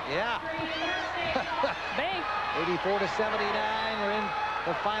 didn't she? Yeah. Bang. 84-79. We're in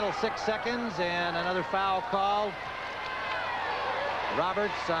the final 6 seconds, and another foul called.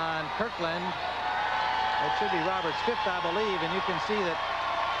 Roberts on Kirkland. It should be Roberts' 5th, I believe, and you can see that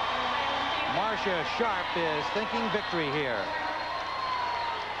Marcia Sharp is thinking victory here.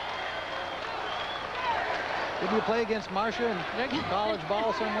 Didn't you play against Marcia in college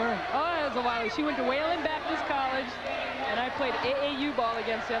ball somewhere? Oh, that was a while. She went to Wayland Baptist College, and I played AAU ball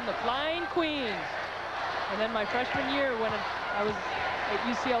against them, the Flying Queens. And then my freshman year, when I was at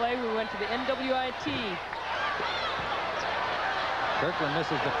UCLA, we went to the NWIT. Kirkland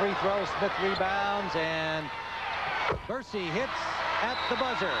misses the free throw. Smith rebounds, and Bercy hits at the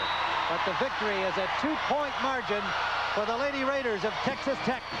buzzer. But the victory is a 2-point margin for the Lady Raiders of Texas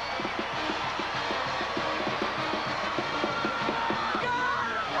Tech.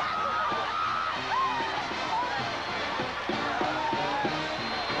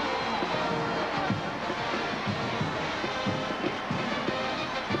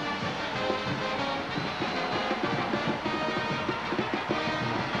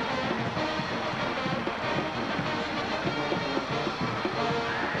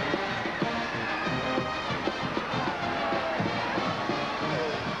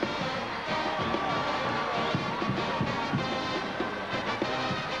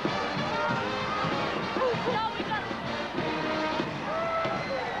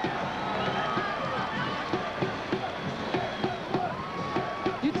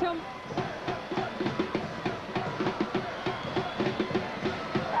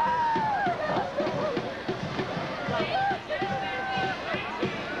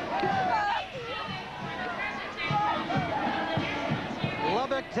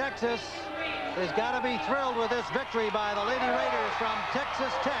 Texas has got to be thrilled with this victory by the Lady Raiders from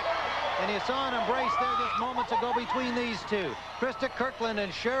Texas Tech. And you saw an embrace there just moments ago between these two. Krista Kirkland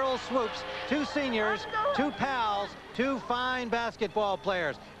and Cheryl Swoops, two seniors, two pals, two fine basketball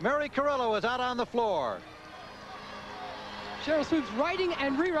players. Mary Carrillo is out on the floor. Cheryl Swoops writing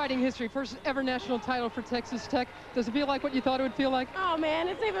and rewriting history. First ever national title for Texas Tech. Does it feel like what you thought it would feel like? Oh, man,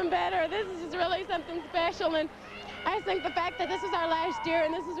 it's even better. This is just really something special. And I just think the fact that this is our last year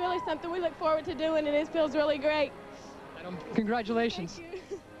and this is really something we look forward to doing, and it feels really great. Congratulations. Thank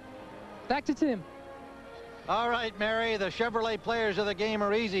you. Back to Tim. All right, Mary, the Chevrolet players of the game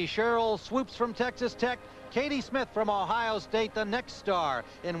are easy. Cheryl Swoops from Texas Tech, Katie Smith from Ohio State, the next star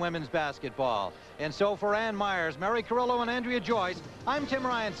in women's basketball. And so for Ann Myers, Mary Carrillo, and Andrea Joyce, I'm Tim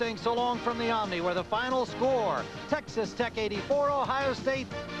Ryan saying so long from the Omni, where the final score, Texas Tech 84, Ohio State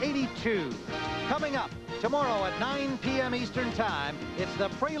 82. Coming up tomorrow at 9 p.m. Eastern Time, it's the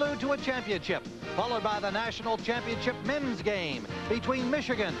prelude to a championship, followed by the national championship men's game between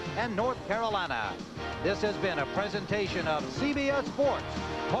Michigan and North Carolina. This has been a presentation of CBS Sports,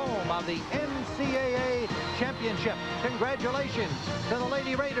 home of the NCAA Championship. Congratulations to the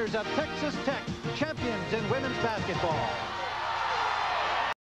Lady Raiders of Texas Tech, champions in women's basketball.